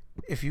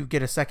 if you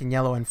get a second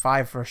yellow and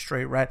 5 for a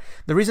straight red.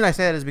 The reason I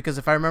say that is because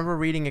if I remember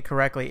reading it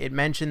correctly, it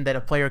mentioned that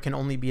a player can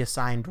only be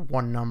assigned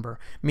 1 number,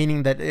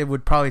 meaning that it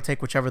would probably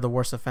take whichever the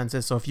worst offense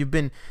is. So if you've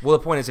been... Well,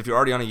 the point is if you're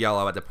already on a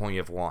yellow, at the point you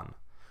have 1.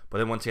 But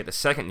then once you get the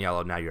second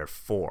yellow, now you're at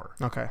 4.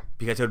 Okay.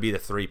 Because it would be the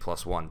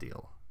 3+1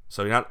 deal.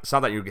 So it's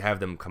not that you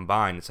have them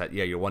combined. It's that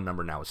your one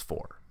number now is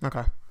 4.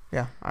 Okay.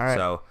 Yeah. All right.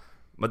 So,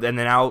 but then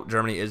now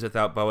Germany is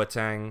without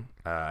Boateng.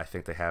 I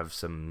think they have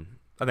some.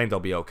 I think they'll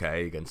be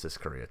okay against this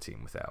Korea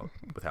team without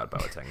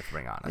Boateng. If we're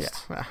being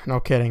honest. Yeah. No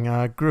kidding.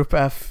 Group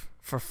F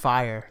for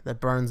fire that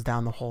burns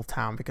down the whole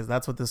town, because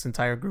that's what this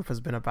entire group has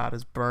been about,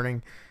 is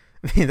burning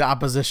the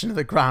opposition to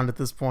the ground at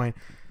this point.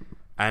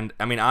 And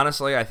I mean,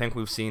 honestly, I think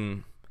we've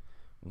seen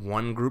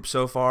one group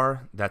so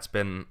far that's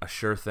been a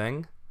sure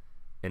thing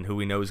in who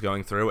we know is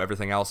going through.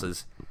 Everything else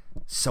is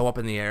so up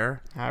in the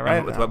air. All right.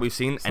 And with what we've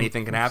seen,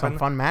 anything can happen. Some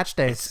fun match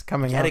days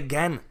coming Yet up.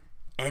 again,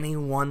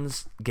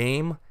 anyone's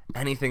game,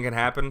 anything can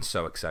happen.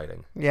 So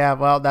exciting. Yeah,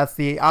 well, that's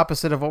the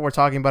opposite of what we're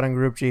talking about in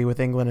Group G with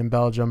England and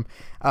Belgium.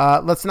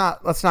 Let's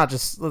not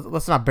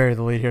bury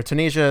the lead here.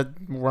 Tunisia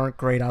weren't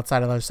great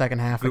outside of their second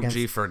half. Group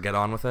G for get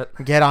on with it.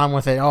 Get on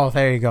with it. Oh,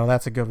 there you go.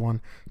 That's a good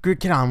one.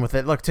 Get on with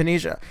it. Look,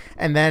 Tunisia,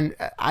 and then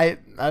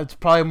it's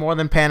probably more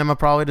than Panama.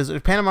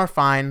 Panama are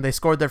fine. They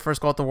scored their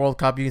first goal at the World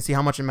Cup. You can see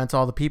how much it meant to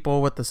all the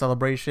people with the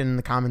celebration,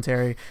 the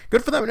commentary.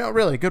 Good for them. No,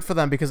 really good for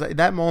them, because at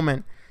that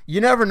moment,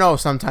 you never know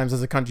sometimes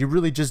as a country. You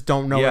really just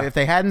don't know. Yeah. If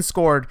they hadn't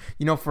scored,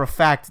 you know for a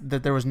fact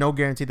that there was no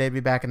guarantee they'd be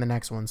back in the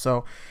next one.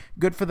 So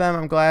good for them.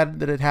 I'm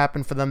glad that it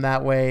happened for them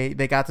that way.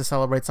 They got to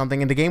celebrate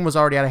something, and the game was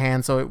already out of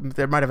hand, so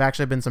there might have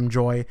actually been some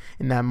joy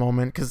in that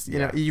moment, because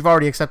know you've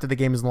already accepted the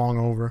game is long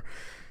over.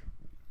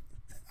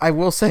 I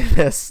will say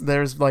this.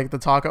 There's like the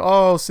talk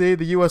of, the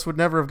U.S. would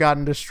never have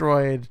gotten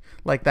destroyed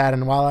like that.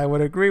 And while I would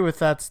agree with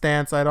that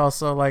stance, I'd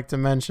also like to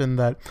mention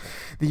that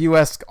the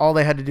U.S., all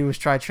they had to do was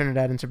try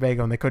Trinidad and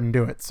Tobago, and they couldn't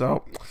do it.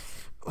 So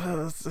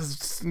what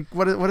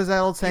is that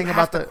old saying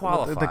about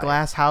the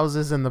glass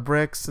houses and the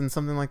bricks and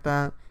something like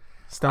that?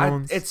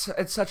 Stones?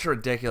 It's such a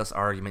ridiculous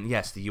argument.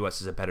 Yes, the U.S.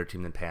 is a better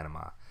team than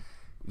Panama.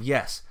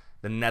 Yes,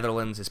 the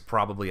Netherlands is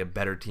probably a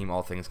better team,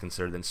 all things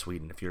considered, than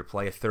Sweden. If you were to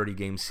play a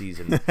 30-game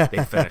season,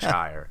 they finish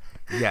higher.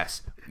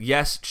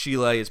 Yes,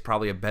 Chile is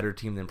probably a better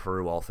team than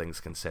Peru, all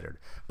things considered.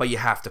 But you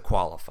have to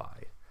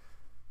qualify.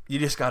 You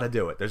just got to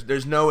do it.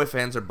 There's no ifs,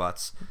 ands, or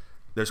buts.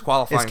 There's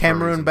qualifying. Is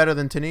Cameroon better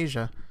than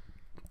Tunisia?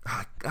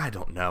 I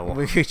don't know.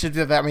 We should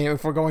do that. I mean,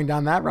 if we're going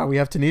down that route, we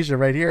have Tunisia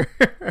right here.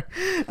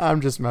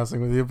 I'm just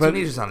messing with you. But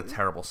Tunisia's on a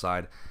terrible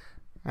side.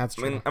 That's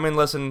true. I mean,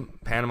 listen,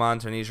 Panama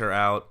and Tunisia are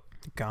out.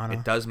 Ghana.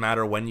 It does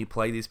matter when you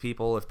play these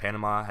people. If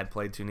Panama had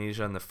played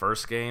Tunisia in the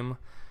first game,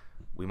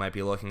 we might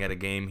be looking at a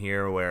game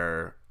here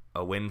where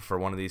a win for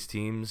one of these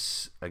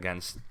teams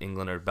against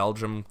England or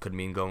Belgium could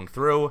mean going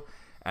through.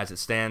 As it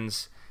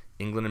stands,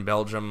 England and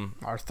Belgium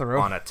are through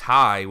on a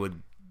tie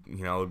would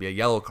be a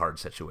yellow card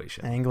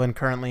situation. England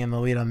currently in the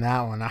lead on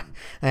that one,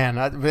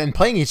 and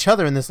playing each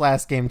other in this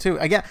last game too.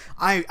 Again,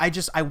 I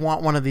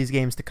want one of these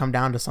games to come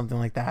down to something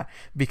like that,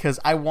 because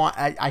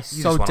I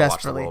so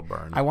desperately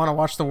I want to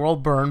watch the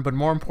world burn. But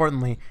more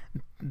importantly,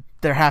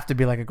 there have to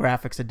be like a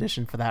graphics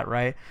edition for that,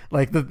 right?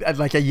 Like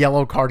a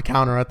yellow card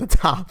counter at the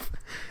top.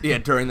 Yeah,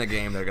 during the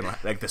game they're gonna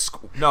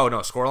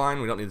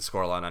scoreline. We don't need the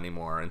scoreline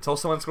anymore until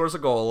someone scores a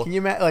goal. Can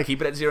you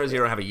keep it at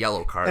 0-0 and have a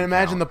yellow card? And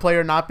imagine the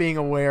player not being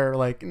aware,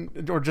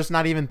 or just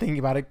not even thinking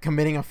about it,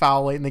 committing a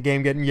foul late in the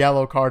game, getting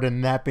yellow card,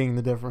 and that being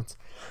the difference.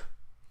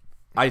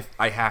 I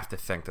have to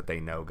think that they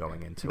know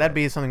going into That'd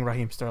be something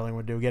Raheem Sterling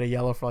would do. Get a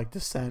yellow for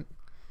dissent.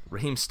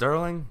 Raheem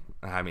Sterling?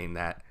 I mean,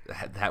 that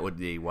would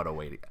be what a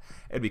way to.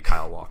 It'd be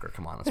Kyle Walker.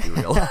 Come on, let's be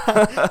real.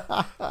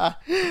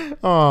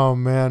 Oh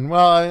man.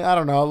 Well, I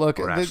don't know. Look,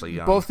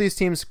 both these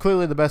teams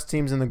clearly the best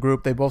teams in the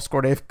group. They both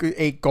scored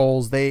 8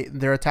 goals.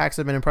 Their attacks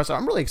have been impressive.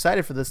 I'm really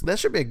excited for this. That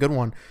should be a good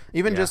one.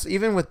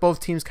 Even with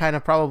both teams kind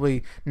of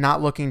probably not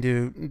looking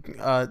to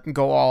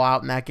go all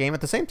out in that game.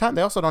 At the same time,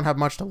 they also don't have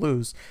much to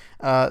lose.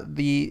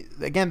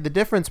 The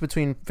difference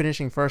between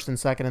finishing first and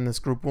second in this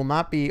group will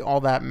not be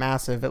all that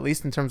massive, at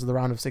least in terms of the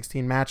round of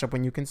 16 matchup,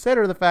 when you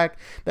consider the fact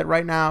that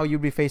right now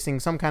you'd be facing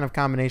some kind of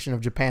combination of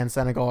Japan,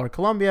 Senegal, or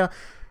Colombia,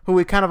 who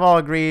we kind of all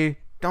agree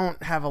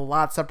don't have a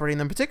lot separating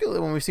them, particularly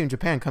when we've seen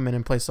Japan come in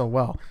and play so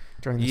well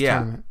during this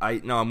tournament.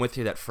 I'm with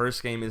you. That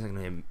first game isn't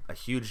going to be a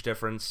huge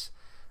difference.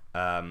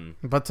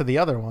 But to the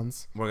other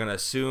ones, we're going to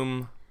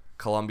assume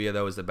Colombia,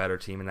 though, is the better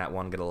team in that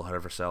one, get a little ahead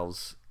of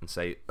ourselves and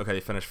say, okay, they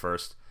finished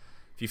first.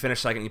 If you finish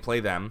second, you play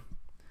them.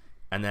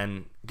 And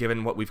then,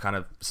 given what we've kind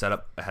of set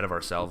up ahead of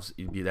ourselves,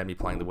 you'd then be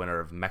playing the winner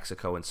of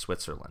Mexico and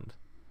Switzerland.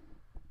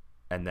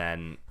 And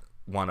then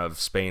one of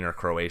Spain or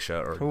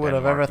Croatia or who would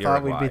have ever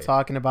thought we'd be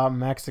talking about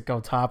Mexico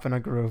topping a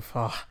group?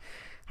 Oh,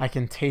 I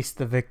can taste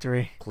the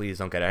victory. Please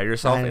don't get ahead of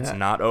yourself. It's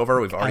not over.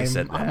 We've already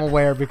said that. I'm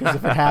aware, because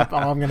if it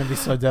happened, I'm going to be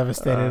so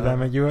devastated. I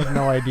mean, you have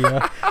no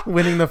idea.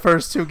 Winning the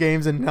first 2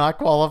 games and not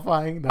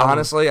qualifying.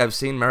 Honestly, I've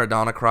seen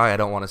Maradona cry. I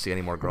don't want to see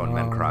any more grown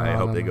men cry. I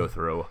hope they go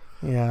through.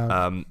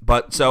 Yeah.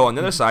 But so on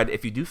the other side,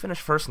 if you do finish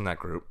first in that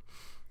group,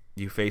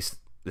 you face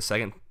the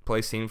second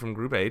place team from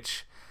Group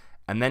H.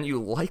 And then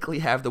you likely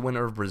have the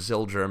winner of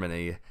Brazil,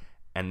 Germany,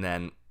 and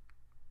then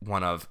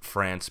one of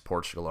France,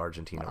 Portugal,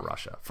 Argentina,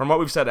 Russia. From what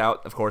we've set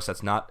out, of course,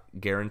 that's not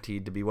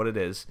guaranteed to be what it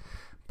is.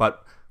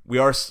 But we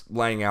are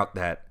laying out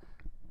that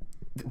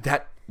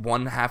that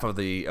one half of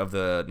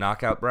the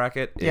knockout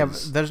bracket is... Yeah,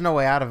 but there's no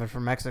way out of it for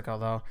Mexico,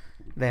 though.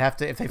 They have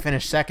to. If they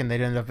finish second,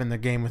 they'd end up in the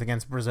game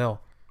against Brazil.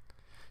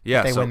 Yeah,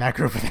 If they win that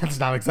group. That's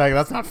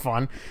not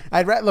fun.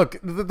 Look.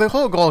 The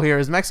whole goal here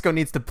is Mexico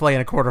needs to play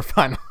in a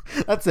quarterfinal.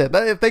 That's it.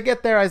 If they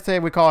get there, I say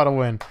we call it a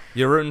win.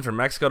 You're rooting for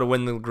Mexico to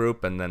win the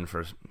group, and then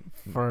for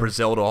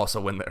Brazil to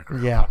also win their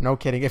group. Yeah, no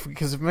kidding.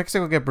 Because if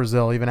Mexico get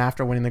Brazil, even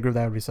after winning the group,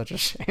 that would be such a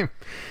shame.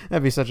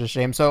 That'd be such a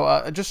shame.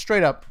 So just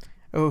straight up,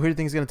 who do you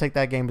think is going to take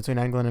that game between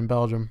England and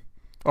Belgium?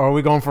 Or are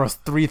we going for a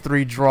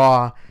 3-3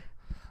 draw?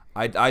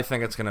 I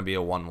think it's going to be a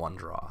 1-1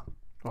 draw.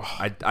 Oh,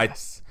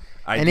 yes.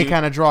 Any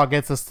kind of draw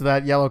gets us to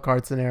that yellow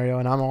card scenario,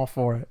 and I'm all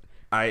for it.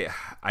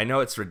 I know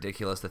it's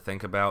ridiculous to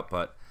think about,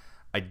 but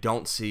I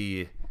don't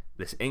see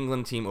this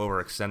England team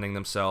overextending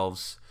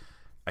themselves.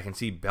 I can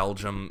see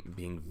Belgium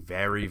being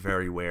very,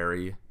 very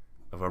wary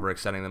of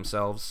overextending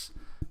themselves,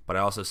 but I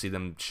also see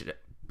them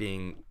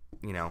being,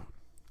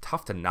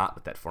 tough to knot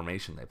with that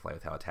formation they play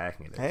with how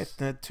attacking it is. Hey,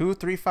 the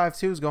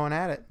 2-3-5-2 is going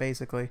at it,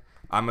 basically.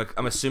 I'm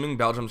assuming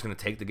Belgium's going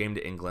to take the game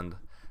to England.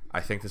 I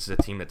think this is a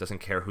team that doesn't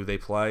care who they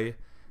play.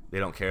 They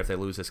don't care if they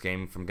lose this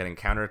game from getting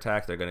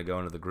counterattacked. They're going to go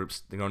into the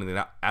groups. They're going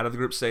out of the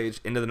group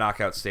stage into the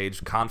knockout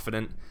stage,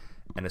 confident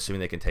and assuming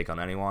they can take on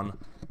anyone.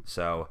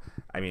 So,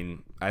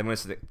 I'm going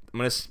to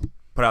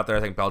put out there. I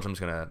think Belgium's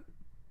going to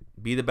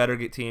be the better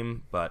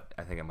team, but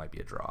I think it might be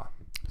a draw.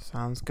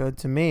 Sounds good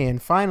to me.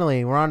 And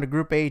finally, we're on to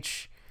Group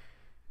H.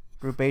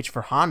 Group H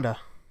for Honda.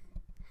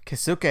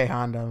 Keisuke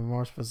Honda,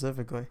 more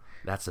specifically.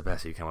 That's the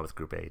best you come up with,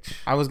 Group H.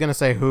 I was going to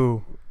say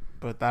who,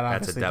 but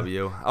that's a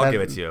W. I'll give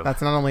it to you.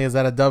 That's not only is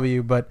that a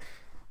W, but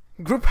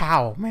Group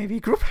How, maybe.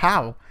 Group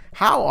How.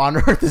 How on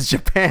earth is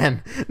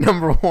Japan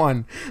number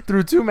one?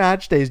 Through 2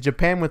 match days,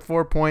 Japan with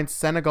 4 points,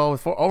 Senegal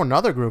with 4. Oh,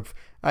 another group.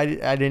 I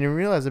didn't even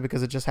realize it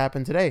because it just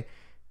happened today.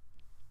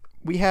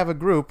 We have a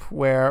group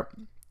where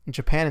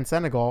Japan and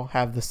Senegal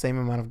have the same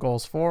amount of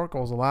goals for,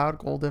 goals allowed,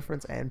 goal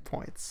difference, and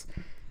points.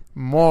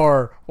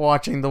 More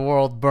watching the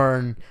world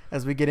burn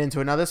as we get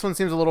into it. Now, this one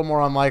seems a little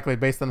more unlikely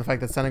based on the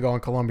fact that Senegal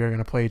and Colombia are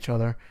going to play each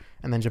other,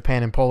 and then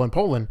Japan and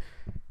Poland.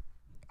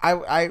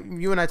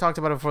 You and I talked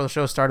about it before the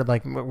show started.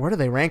 Like, where do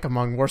they rank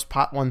among worst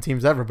pot 1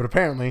 teams ever? But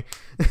apparently,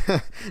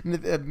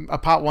 a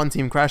pot 1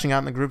 team crashing out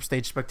in the group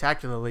stage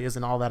spectacularly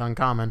isn't all that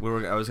uncommon.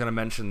 I was going to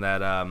mention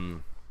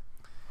that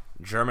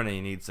Germany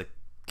needs to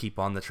keep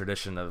on the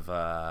tradition of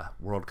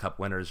World Cup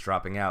winners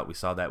dropping out. We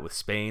saw that with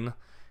Spain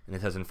in the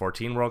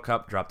 2014 World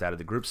Cup, dropped out of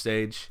the group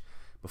stage.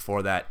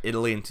 Before that,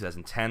 Italy in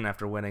 2010,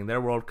 after winning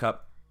their World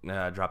Cup,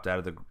 dropped out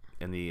of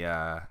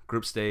the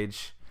group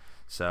stage.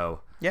 So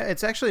yeah,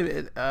 it's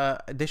actually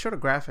they showed a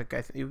graphic.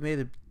 I think you made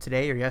it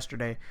today or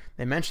yesterday.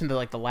 They mentioned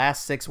that the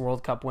last 6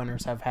 World Cup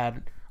winners have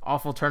had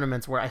awful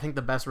tournaments where I think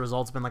the best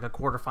result's been a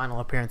quarterfinal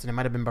appearance, and it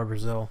might have been by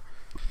Brazil.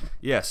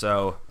 Yeah,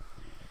 so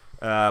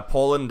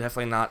Poland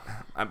definitely not.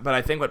 But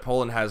I think what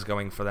Poland has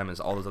going for them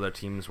is all those other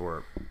teams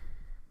were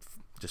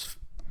just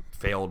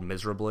failed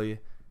miserably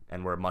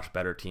and were much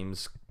better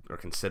teams or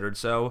considered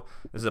so.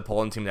 This is a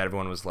Poland team that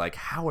everyone was like,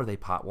 how are they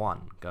pot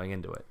 1 going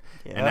into it?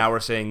 Yeah. And now we're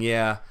saying,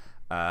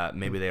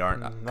 maybe they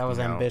aren't. That was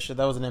ambitious.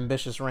 That was an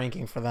ambitious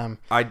ranking for them.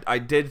 I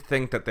did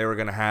think that they were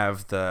going to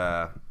have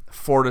the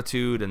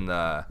fortitude and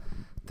the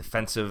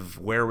defensive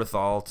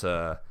wherewithal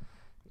to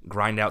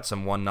grind out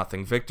some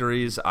 1-0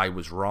 victories. I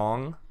was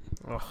wrong.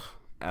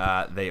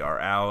 They are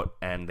out,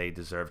 and they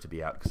deserve to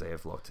be out because they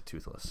have looked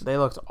toothless. They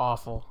looked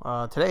awful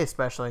today,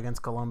 especially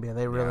against Colombia.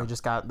 They really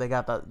just got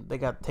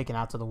taken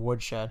out to the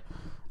woodshed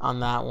on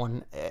that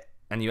one.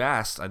 And you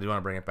asked, I do want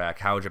to bring it back,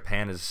 how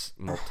Japan is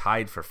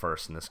tied for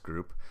first in this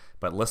group,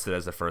 but listed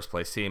as the first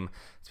place team.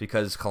 It's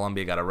because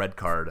Colombia got a red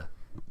card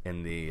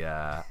in the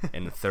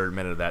 3rd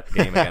minute of that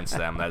game against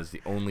them. That is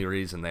the only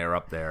reason they are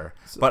up there.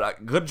 But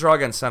a good draw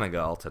against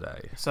Senegal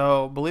today.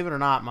 So believe it or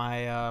not,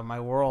 my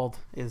world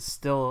is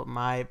still,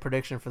 my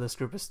prediction for this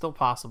group is still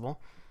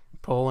possible.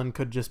 Poland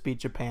could just beat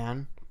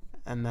Japan,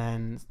 and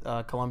then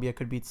Colombia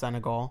could beat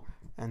Senegal,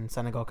 and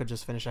Senegal could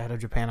just finish ahead of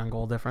Japan on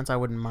goal difference. I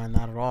wouldn't mind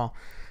that at all.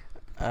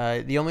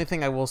 The only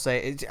thing I will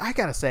say is, I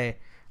gotta say,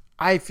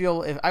 I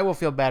will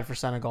feel bad for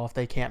Senegal if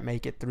they can't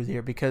make it through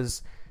here,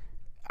 because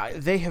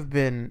they have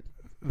been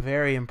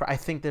very I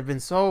think they've been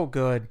so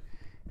good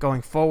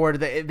going forward.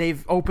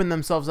 They've opened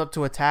themselves up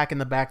to attack in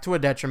the back to a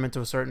detriment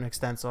to a certain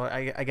extent. So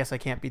I guess I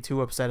can't be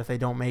too upset if they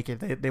don't make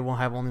it. They will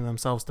have only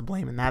themselves to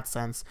blame in that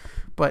sense.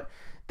 But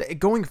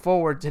going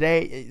forward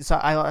today,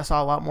 I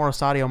saw a lot more of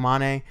Sadio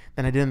Mane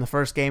than I did in the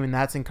first game, and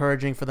that's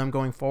encouraging for them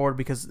going forward,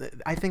 because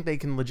I think they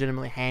can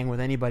legitimately hang with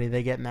anybody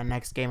they get in that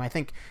next game. I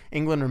think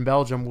England and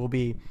Belgium will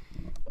be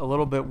a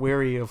little bit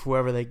weary of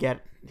whoever they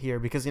get here,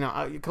 because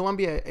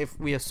Colombia, if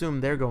we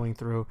assume they're going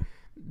through,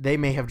 they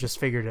may have just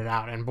figured it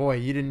out. And boy,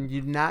 you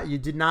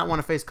did not want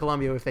to face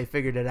Colombia if they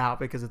figured it out,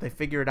 because if they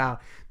figure it out,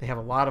 they have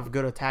a lot of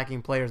good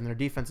attacking players, and their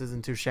defense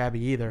isn't too shabby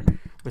either,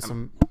 with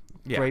some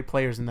great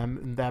players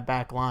in that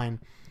back line.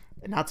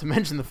 Not to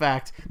mention the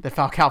fact that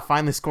Falcao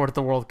finally scored at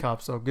the World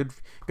Cup, so good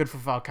for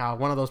Falcao.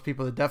 One of those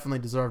people that definitely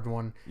deserved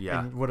one,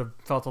 and would have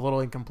felt a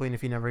little incomplete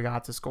if he never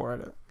got to score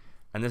at it.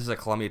 And this is a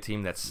Colombia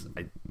team that's,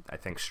 I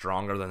think,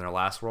 stronger than their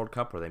last World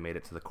Cup, where they made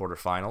it to the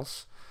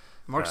quarterfinals.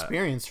 More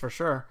experience for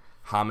sure.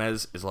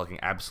 James is looking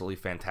absolutely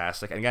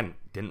fantastic. And again,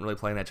 didn't really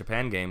play in that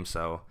Japan game,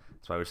 so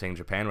that's why we're seeing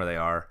Japan where they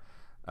are.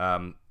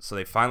 So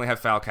they finally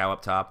have Falcao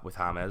up top with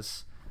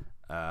James.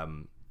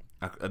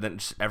 And then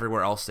just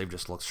everywhere else, they've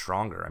just looked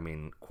stronger. I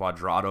mean,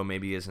 Cuadrado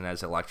maybe isn't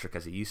as electric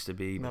as he used to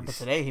be. But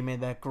today he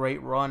made that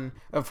great run.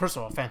 First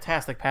of all,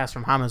 fantastic pass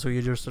from James, who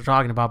you just were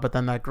talking about, but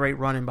then that great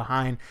run in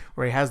behind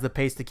where he has the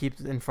pace to keep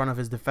in front of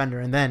his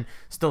defender and then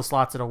still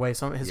slots it away.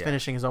 So his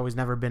finishing has always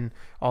never been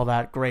all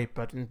that great,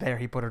 but there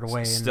he put it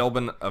away.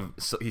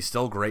 He's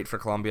still great for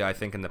Colombia. I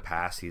think in the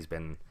past he's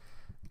been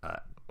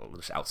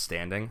just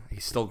outstanding.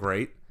 He's still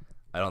great.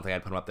 I don't think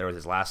I'd put him up there with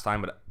his last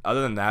time, but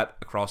other than that,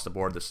 across the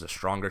board, this is a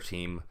stronger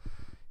team.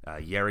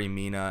 Yerry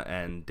Mina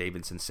and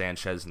Davinson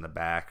Sanchez in the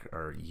back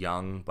are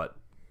young, but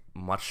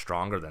much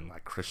stronger than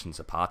like Christian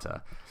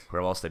Zapata. Who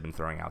else they've been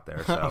throwing out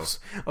there? So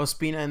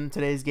Ospina in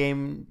today's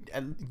game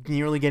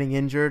nearly getting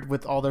injured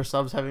with all their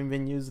subs having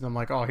been used, and I'm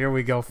like, oh, here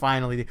we go,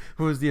 finally.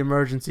 Who is the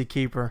emergency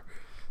keeper?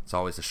 It's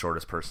always the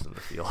shortest person in the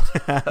field.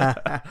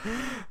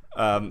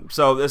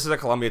 So this is a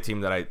Colombia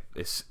team that I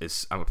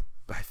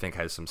think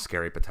has some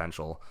scary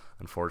potential.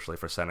 Unfortunately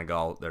for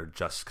Senegal, they're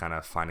just kind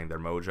of finding their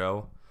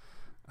mojo.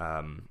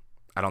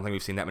 I don't think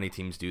we've seen that many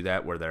teams do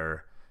that,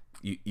 where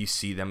you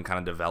see them kind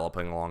of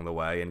developing along the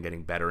way and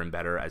getting better and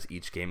better as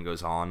each game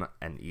goes on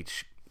and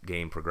each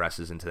game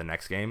progresses into the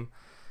next game.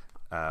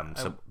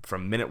 So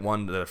from minute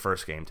 1 to the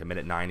first game to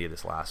minute 90 of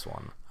this last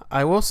one.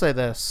 I will say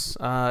this.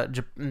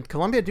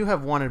 Colombia do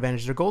have one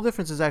advantage. Their goal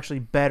difference is actually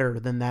better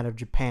than that of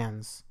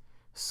Japan's.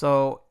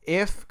 So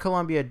if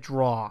Colombia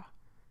draw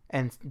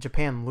and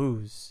Japan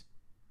lose,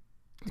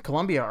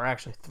 Colombia are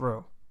actually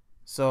through.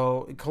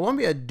 So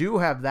Colombia do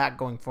have that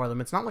going for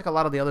them. It's not like a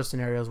lot of the other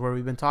scenarios where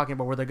we've been talking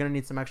about where they're going to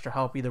need some extra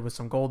help either with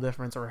some goal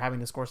difference or having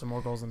to score some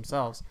more goals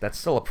themselves. That's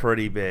still a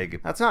pretty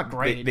big... That's not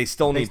great. They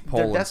still need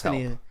Poland's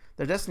help.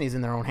 Their destiny is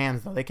in their own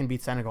hands, though. They can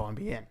beat Senegal and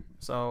be in.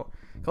 So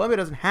Colombia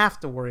doesn't have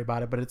to worry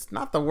about it, but it's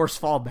not the worst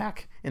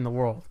fallback in the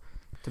world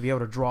to be able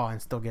to draw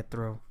and still get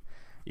through.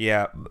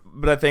 Yeah,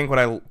 but I think what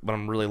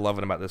I'm really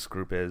loving about this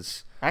group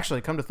is...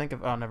 Actually, come to think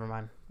of... Oh, never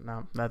mind.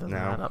 No, that doesn't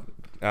add up.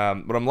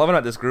 What I'm loving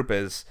about this group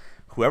is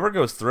whoever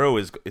goes through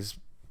is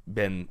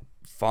been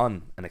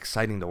fun and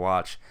exciting to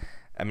watch.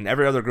 I mean,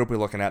 every other group we're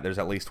looking at, there's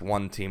at least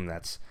one team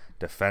that's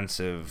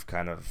defensive,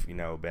 kind of,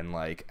 been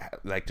like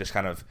just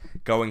kind of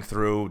going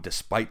through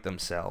despite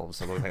themselves.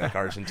 So looking like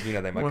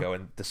Argentina, they might go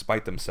in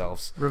despite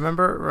themselves.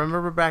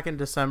 Remember back in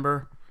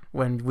December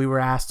when we were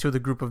asked who the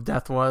group of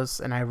death was,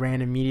 and I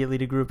ran immediately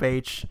to Group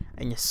H,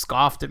 and you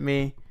scoffed at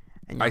me,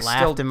 and you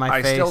laughed in my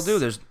face. I still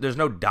do. There's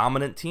no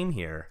dominant team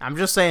here. I'm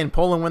just saying,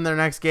 Poland win their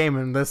next game,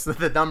 and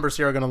the numbers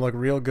here are going to look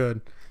real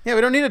good. Yeah,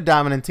 we don't need a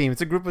dominant team. It's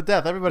a group of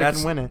death. Everybody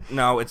can win it.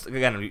 No, it's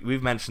again,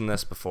 we've mentioned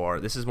this before.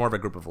 This is more of a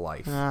group of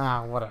life.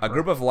 Whatever. A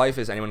group of life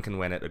is anyone can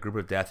win it. A group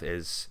of death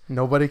is...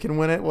 Nobody can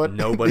win it? What?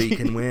 Nobody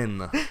can win.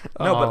 No,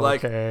 but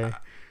like... Okay.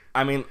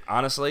 I mean,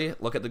 honestly,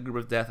 look at the group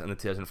of death in the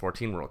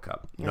 2014 World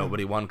Cup. Yeah.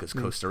 Nobody won because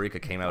Costa Rica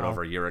came out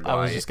over Uruguay. I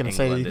was just going to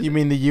say, you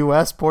mean the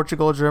U.S.,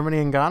 Portugal, Germany,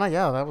 and Ghana?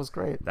 Yeah, that was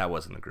great. That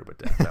wasn't a group of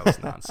death. That was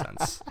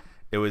nonsense.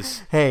 It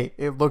was... Hey,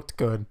 it looked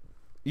good.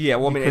 Yeah,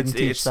 well, I mean,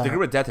 it's the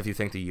group of death if you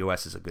think the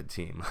U.S. is a good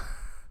team.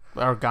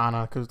 Or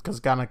Ghana, because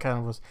Ghana kind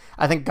of was...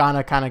 I think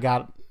Ghana kind of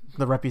got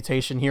the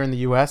reputation here in the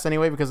U.S.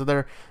 anyway because of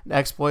their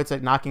exploits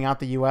at knocking out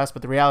the U.S.,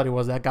 but the reality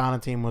was that Ghana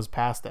team was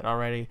past it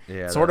already.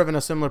 Yeah, sort of in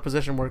a similar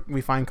position where we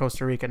find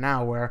Costa Rica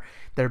now, where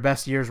their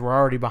best years were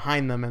already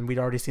behind them and we'd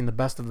already seen the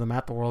best of them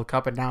at the World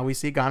Cup, and now we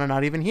see Ghana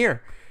not even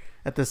here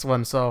at this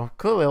one. So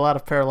clearly a lot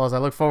of parallels. I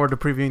look forward to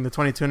previewing the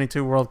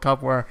 2022 World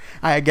Cup, where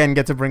I again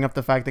get to bring up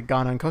the fact that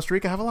Ghana and Costa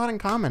Rica have a lot in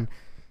common.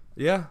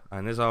 Yeah,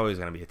 and there's always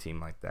going to be a team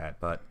like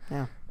that, but...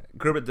 Yeah.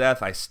 Group of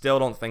death, I still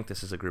don't think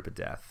this is a group of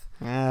death.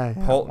 Yeah,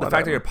 the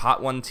fact that you're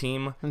pot one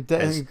team...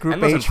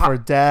 Group H for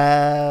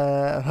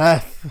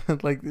death.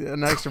 Like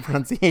an extra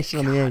pronunciation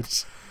on the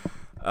H.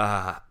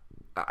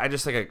 I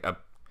just think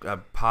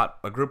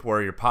a group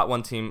where your pot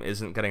one team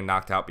isn't getting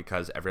knocked out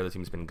because every other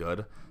team's been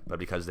good, but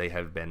because they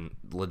have been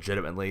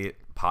legitimately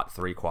pot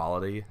 3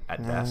 quality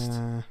at best,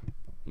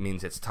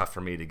 means it's tough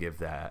for me to give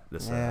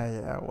this.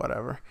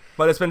 Whatever.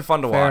 But it's been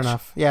fun to watch. Fair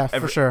enough. Yeah,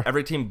 for sure.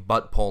 Every team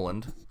but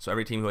Poland, so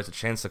every team who has a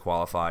chance to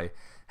qualify,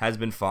 has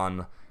been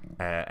fun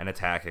and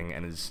attacking,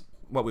 and is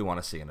what we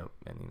want to see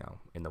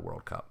in the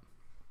World Cup.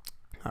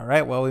 All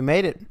right, well, we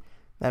made it.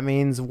 That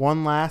means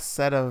one last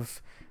set of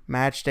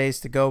match days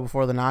to go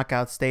before the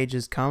knockout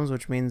stages comes,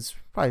 which means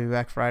probably be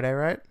back Friday,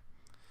 right?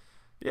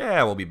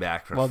 Yeah, we'll be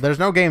back. Well, there's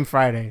no game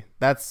Friday.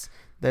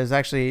 There's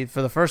actually,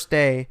 for the first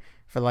day,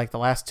 for like the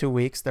last 2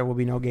 weeks, there will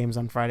be no games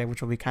on Friday,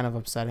 which will be kind of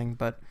upsetting.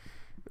 But,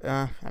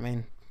 I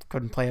mean,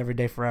 couldn't play every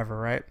day forever,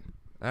 right?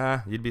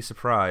 You'd be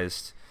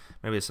surprised.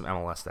 Maybe there's some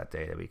MLS that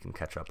day that we can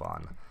catch up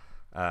on.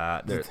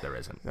 There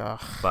isn't.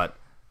 Ugh. But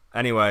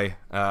anyway,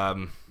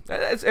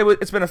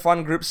 it's been a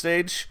fun group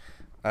stage.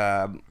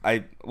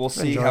 We'll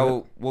see Enjoyed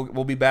how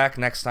we'll be back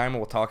next time, and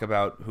we'll talk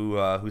about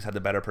who's had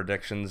the better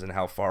predictions and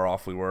how far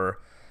off we were.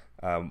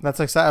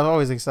 That's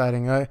always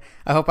exciting. I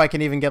hope I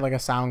can even get like a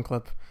sound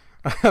clip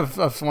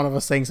of one of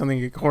us saying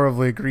something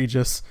horribly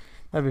egregious.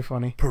 That'd be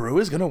funny. Peru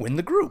is gonna win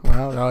the group.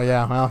 Well,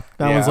 that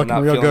one's looking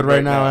real good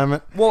right now,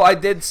 Emmett. Well, I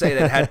did say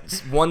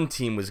that one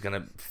team was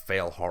gonna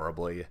fail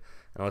horribly. It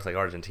looks like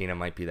Argentina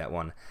might be that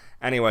one.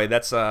 Anyway,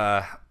 that's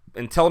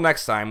until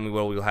next time.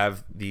 We'll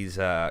have these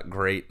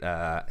great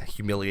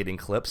humiliating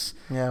clips.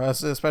 Yeah,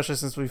 especially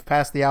since we've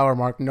passed the hour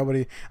mark.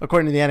 Nobody,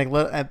 according to the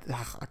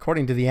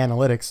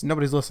analytics,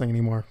 nobody's listening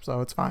anymore. So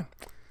it's fine.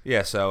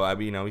 Yeah, so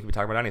we can be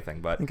talking about anything,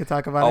 but we can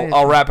talk about anything.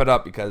 I'll wrap it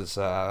up because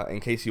in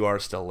case you are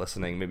still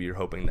listening, maybe you're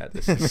hoping that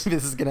this is maybe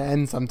this is gonna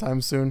end sometime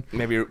soon.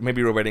 Maybe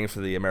we're waiting for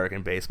the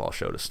American baseball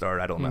show to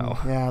start. I don't know.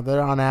 Yeah,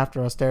 they're on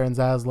after us. Darren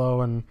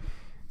Zaslow and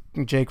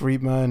Jake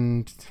Riepma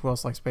and who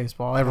else likes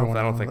baseball? Everyone.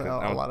 I don't think a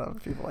lot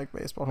of people like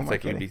baseball. I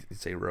think you'd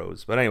say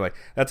Rose, but anyway,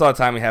 that's all the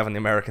time we have on the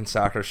American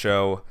Soccer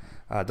Show.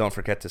 Don't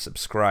forget to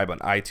subscribe on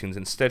iTunes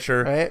and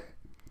Stitcher. Right.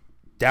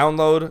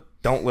 Download,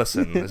 don't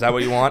listen. Is that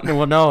what you want?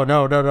 Well,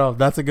 no.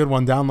 That's a good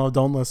one. Download,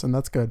 don't listen.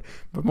 That's good.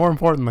 But more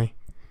importantly,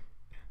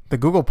 the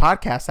Google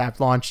Podcast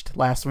app launched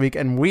last week,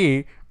 and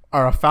we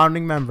are a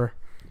founding member.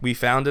 We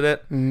founded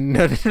it.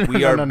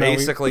 We are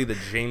basically the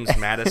James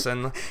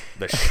Madison,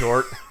 the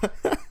short,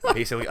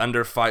 basically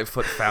under 5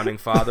 foot founding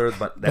father,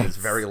 but that is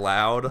very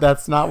loud.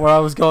 That's not where I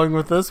was going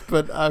with this,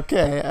 but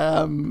okay.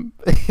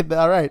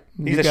 All right.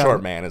 He's a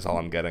short man is all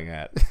I'm getting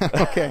at.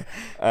 Okay.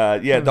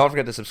 Don't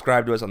forget to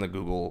subscribe to us on the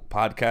Google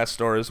Podcast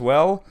Store as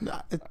well.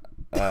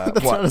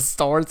 That's not a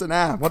store, it's an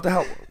app. What the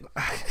hell?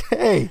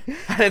 Hey.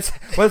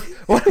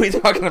 What are we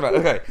talking about?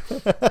 Okay.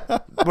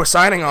 We're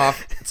signing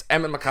off. It's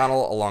Emmett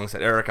McConnell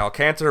alongside Eric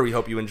Alcantar. We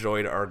hope you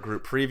enjoyed our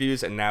group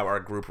previews and now our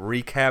group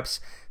recaps.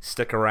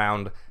 Stick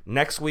around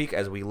next week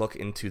as we look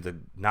into the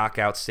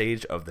knockout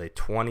stage of the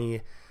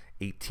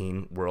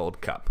 2018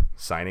 World Cup.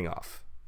 Signing off.